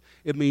genuine faith?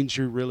 It means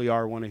you really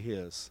are one of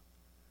His.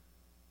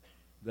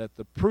 That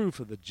the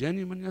proof of the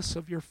genuineness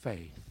of your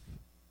faith.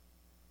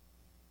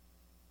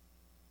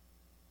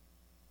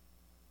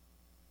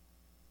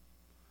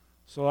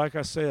 So like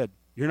I said,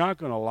 you're not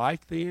going to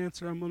like the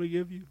answer I'm going to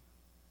give you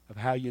of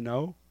how you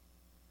know.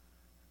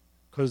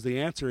 Because the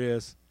answer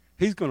is,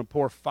 He's going to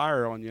pour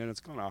fire on you, and it's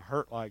going to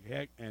hurt like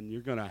heck, and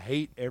you're going to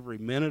hate every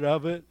minute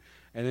of it,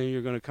 and then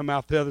you're going to come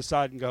out the other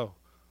side and go,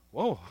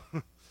 whoa.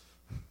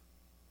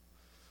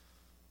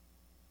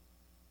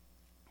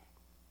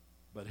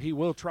 But He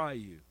will try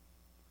you.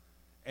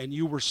 And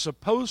you were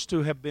supposed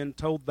to have been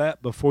told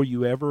that before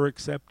you ever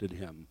accepted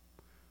Him.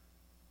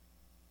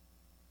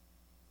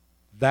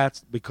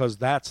 That's because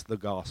that's the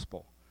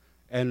gospel.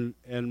 And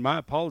my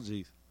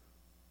apologies.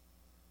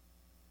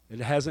 It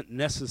hasn't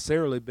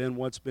necessarily been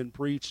what's been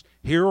preached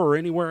here or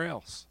anywhere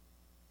else.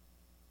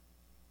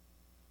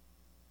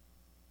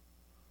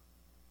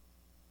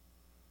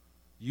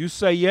 You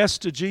say yes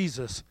to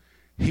Jesus,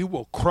 He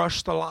will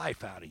crush the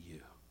life out of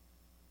you.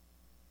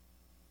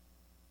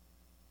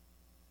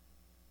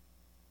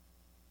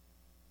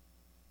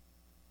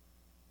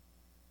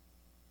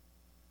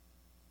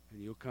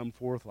 And you'll come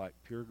forth like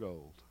pure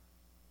gold.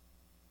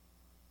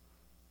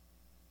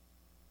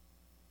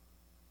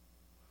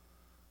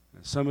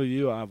 And some of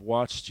you, I've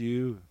watched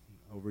you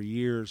over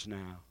years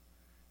now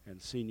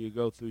and seen you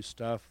go through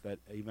stuff that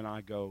even I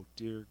go,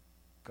 dear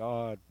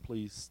God,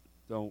 please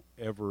don't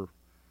ever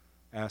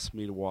ask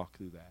me to walk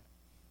through that.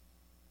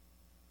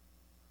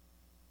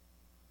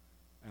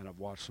 And I've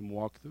watched them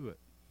walk through it.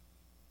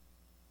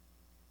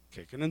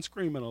 Kicking and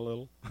screaming a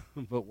little,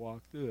 but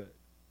walk through it.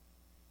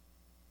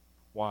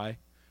 Why?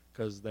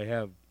 Because they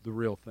have the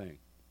real thing.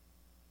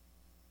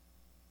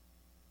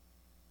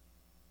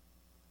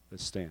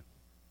 Let's stand.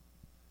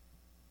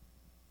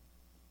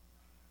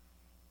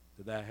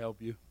 Did that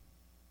help you?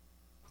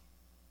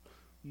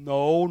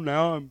 No,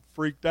 now I'm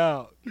freaked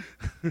out.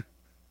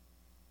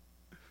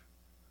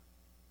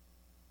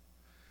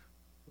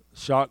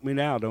 Shock me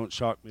now, don't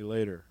shock me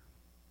later.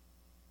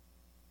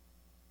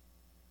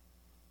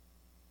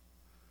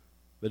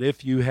 But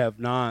if you have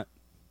not,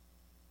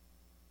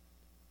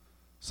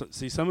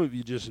 see, some of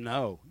you just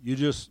know.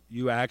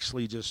 You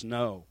actually just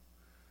know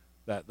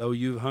that though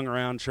you've hung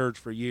around church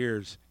for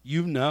years,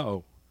 you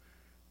know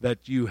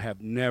that you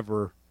have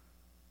never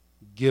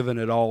given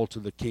it all to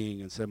the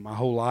King and said, my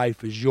whole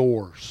life is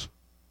yours.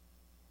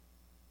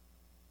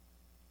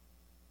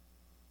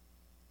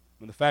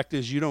 And the fact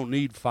is, you don't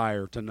need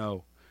fire to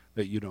know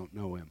that you don't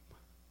know Him.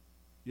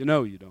 You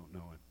know you don't know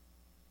Him.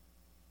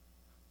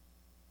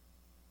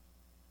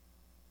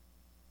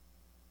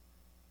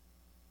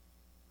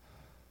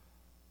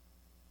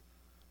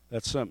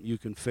 That's something you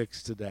can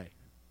fix today.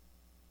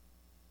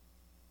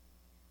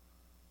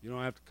 You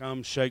don't have to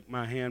come shake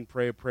my hand,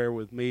 pray a prayer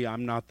with me.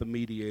 I'm not the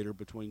mediator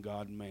between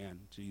God and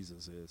man.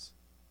 Jesus is.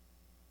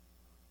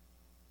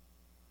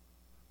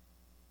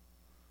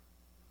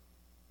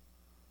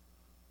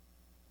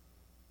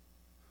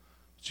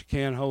 But you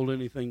can't hold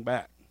anything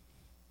back.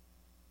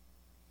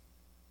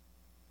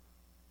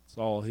 It's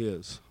all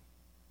His.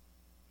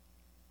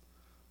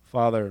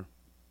 Father,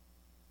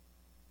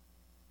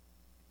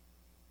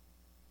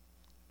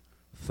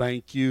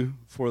 thank you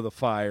for the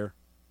fire.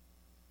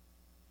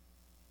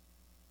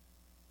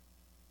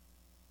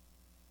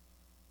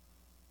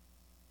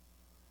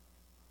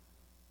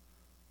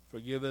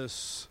 Forgive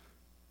us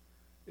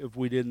if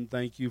we didn't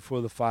thank you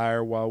for the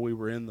fire while we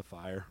were in the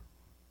fire.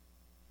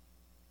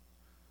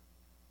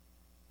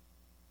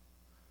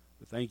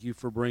 But thank you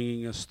for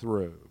bringing us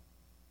through.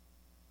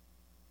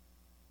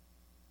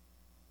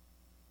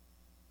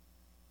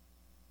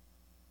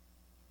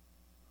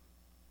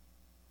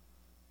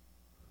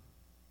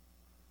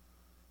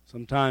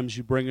 Sometimes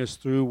you bring us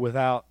through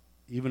without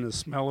even a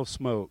smell of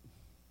smoke.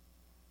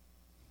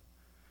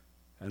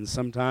 And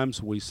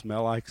sometimes we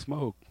smell like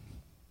smoke.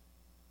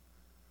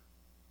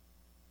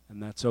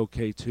 And that's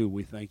okay too.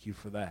 We thank you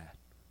for that.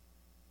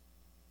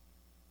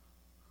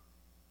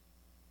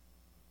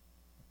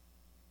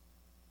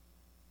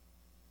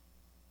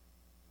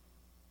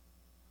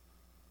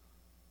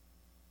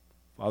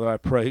 Father, I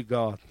pray,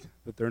 God,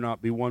 that there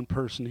not be one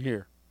person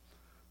here,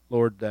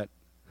 Lord, that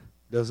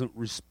doesn't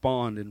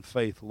respond in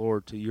faith,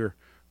 Lord, to your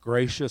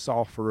gracious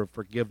offer of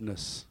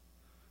forgiveness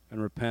and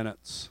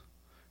repentance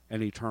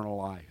and eternal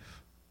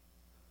life.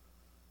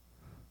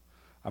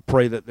 I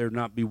pray that there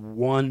not be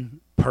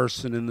one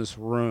person in this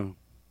room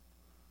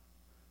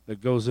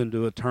that goes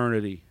into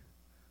eternity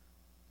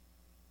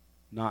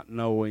not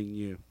knowing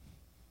you.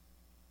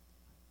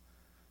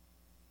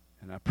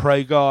 And I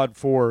pray, God,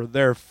 for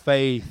their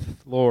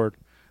faith, Lord,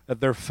 that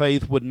their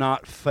faith would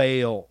not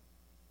fail.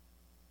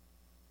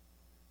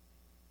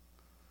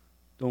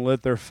 Don't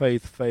let their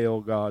faith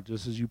fail, God,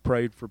 just as you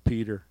prayed for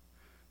Peter,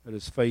 that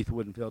his faith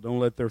wouldn't fail. Don't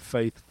let their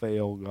faith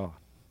fail, God.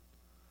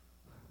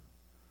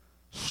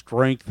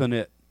 Strengthen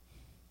it.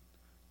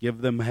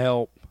 Give them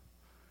help.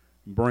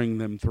 Bring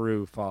them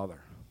through,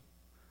 Father,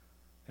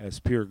 as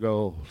pure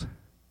gold.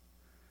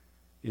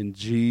 In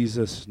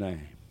Jesus'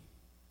 name.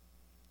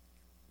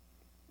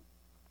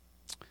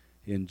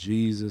 In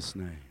Jesus'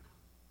 name.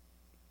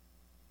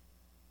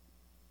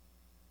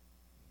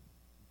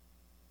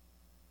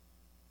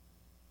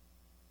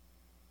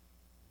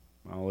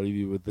 I'll leave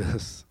you with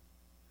this.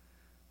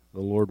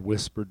 The Lord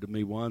whispered to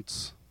me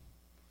once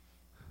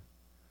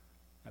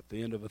at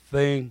the end of a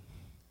thing.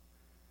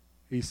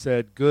 He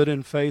said, "Good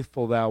and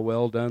faithful, thou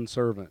well done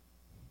servant."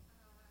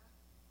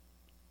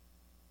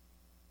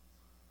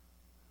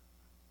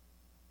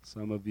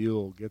 Some of you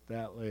will get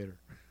that later.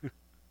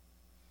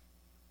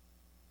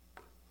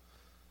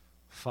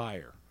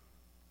 Fire.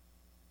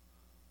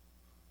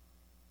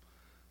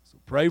 So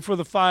pray for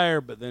the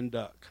fire, but then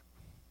duck.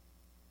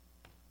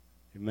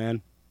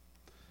 Amen.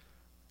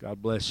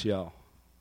 God bless y'all.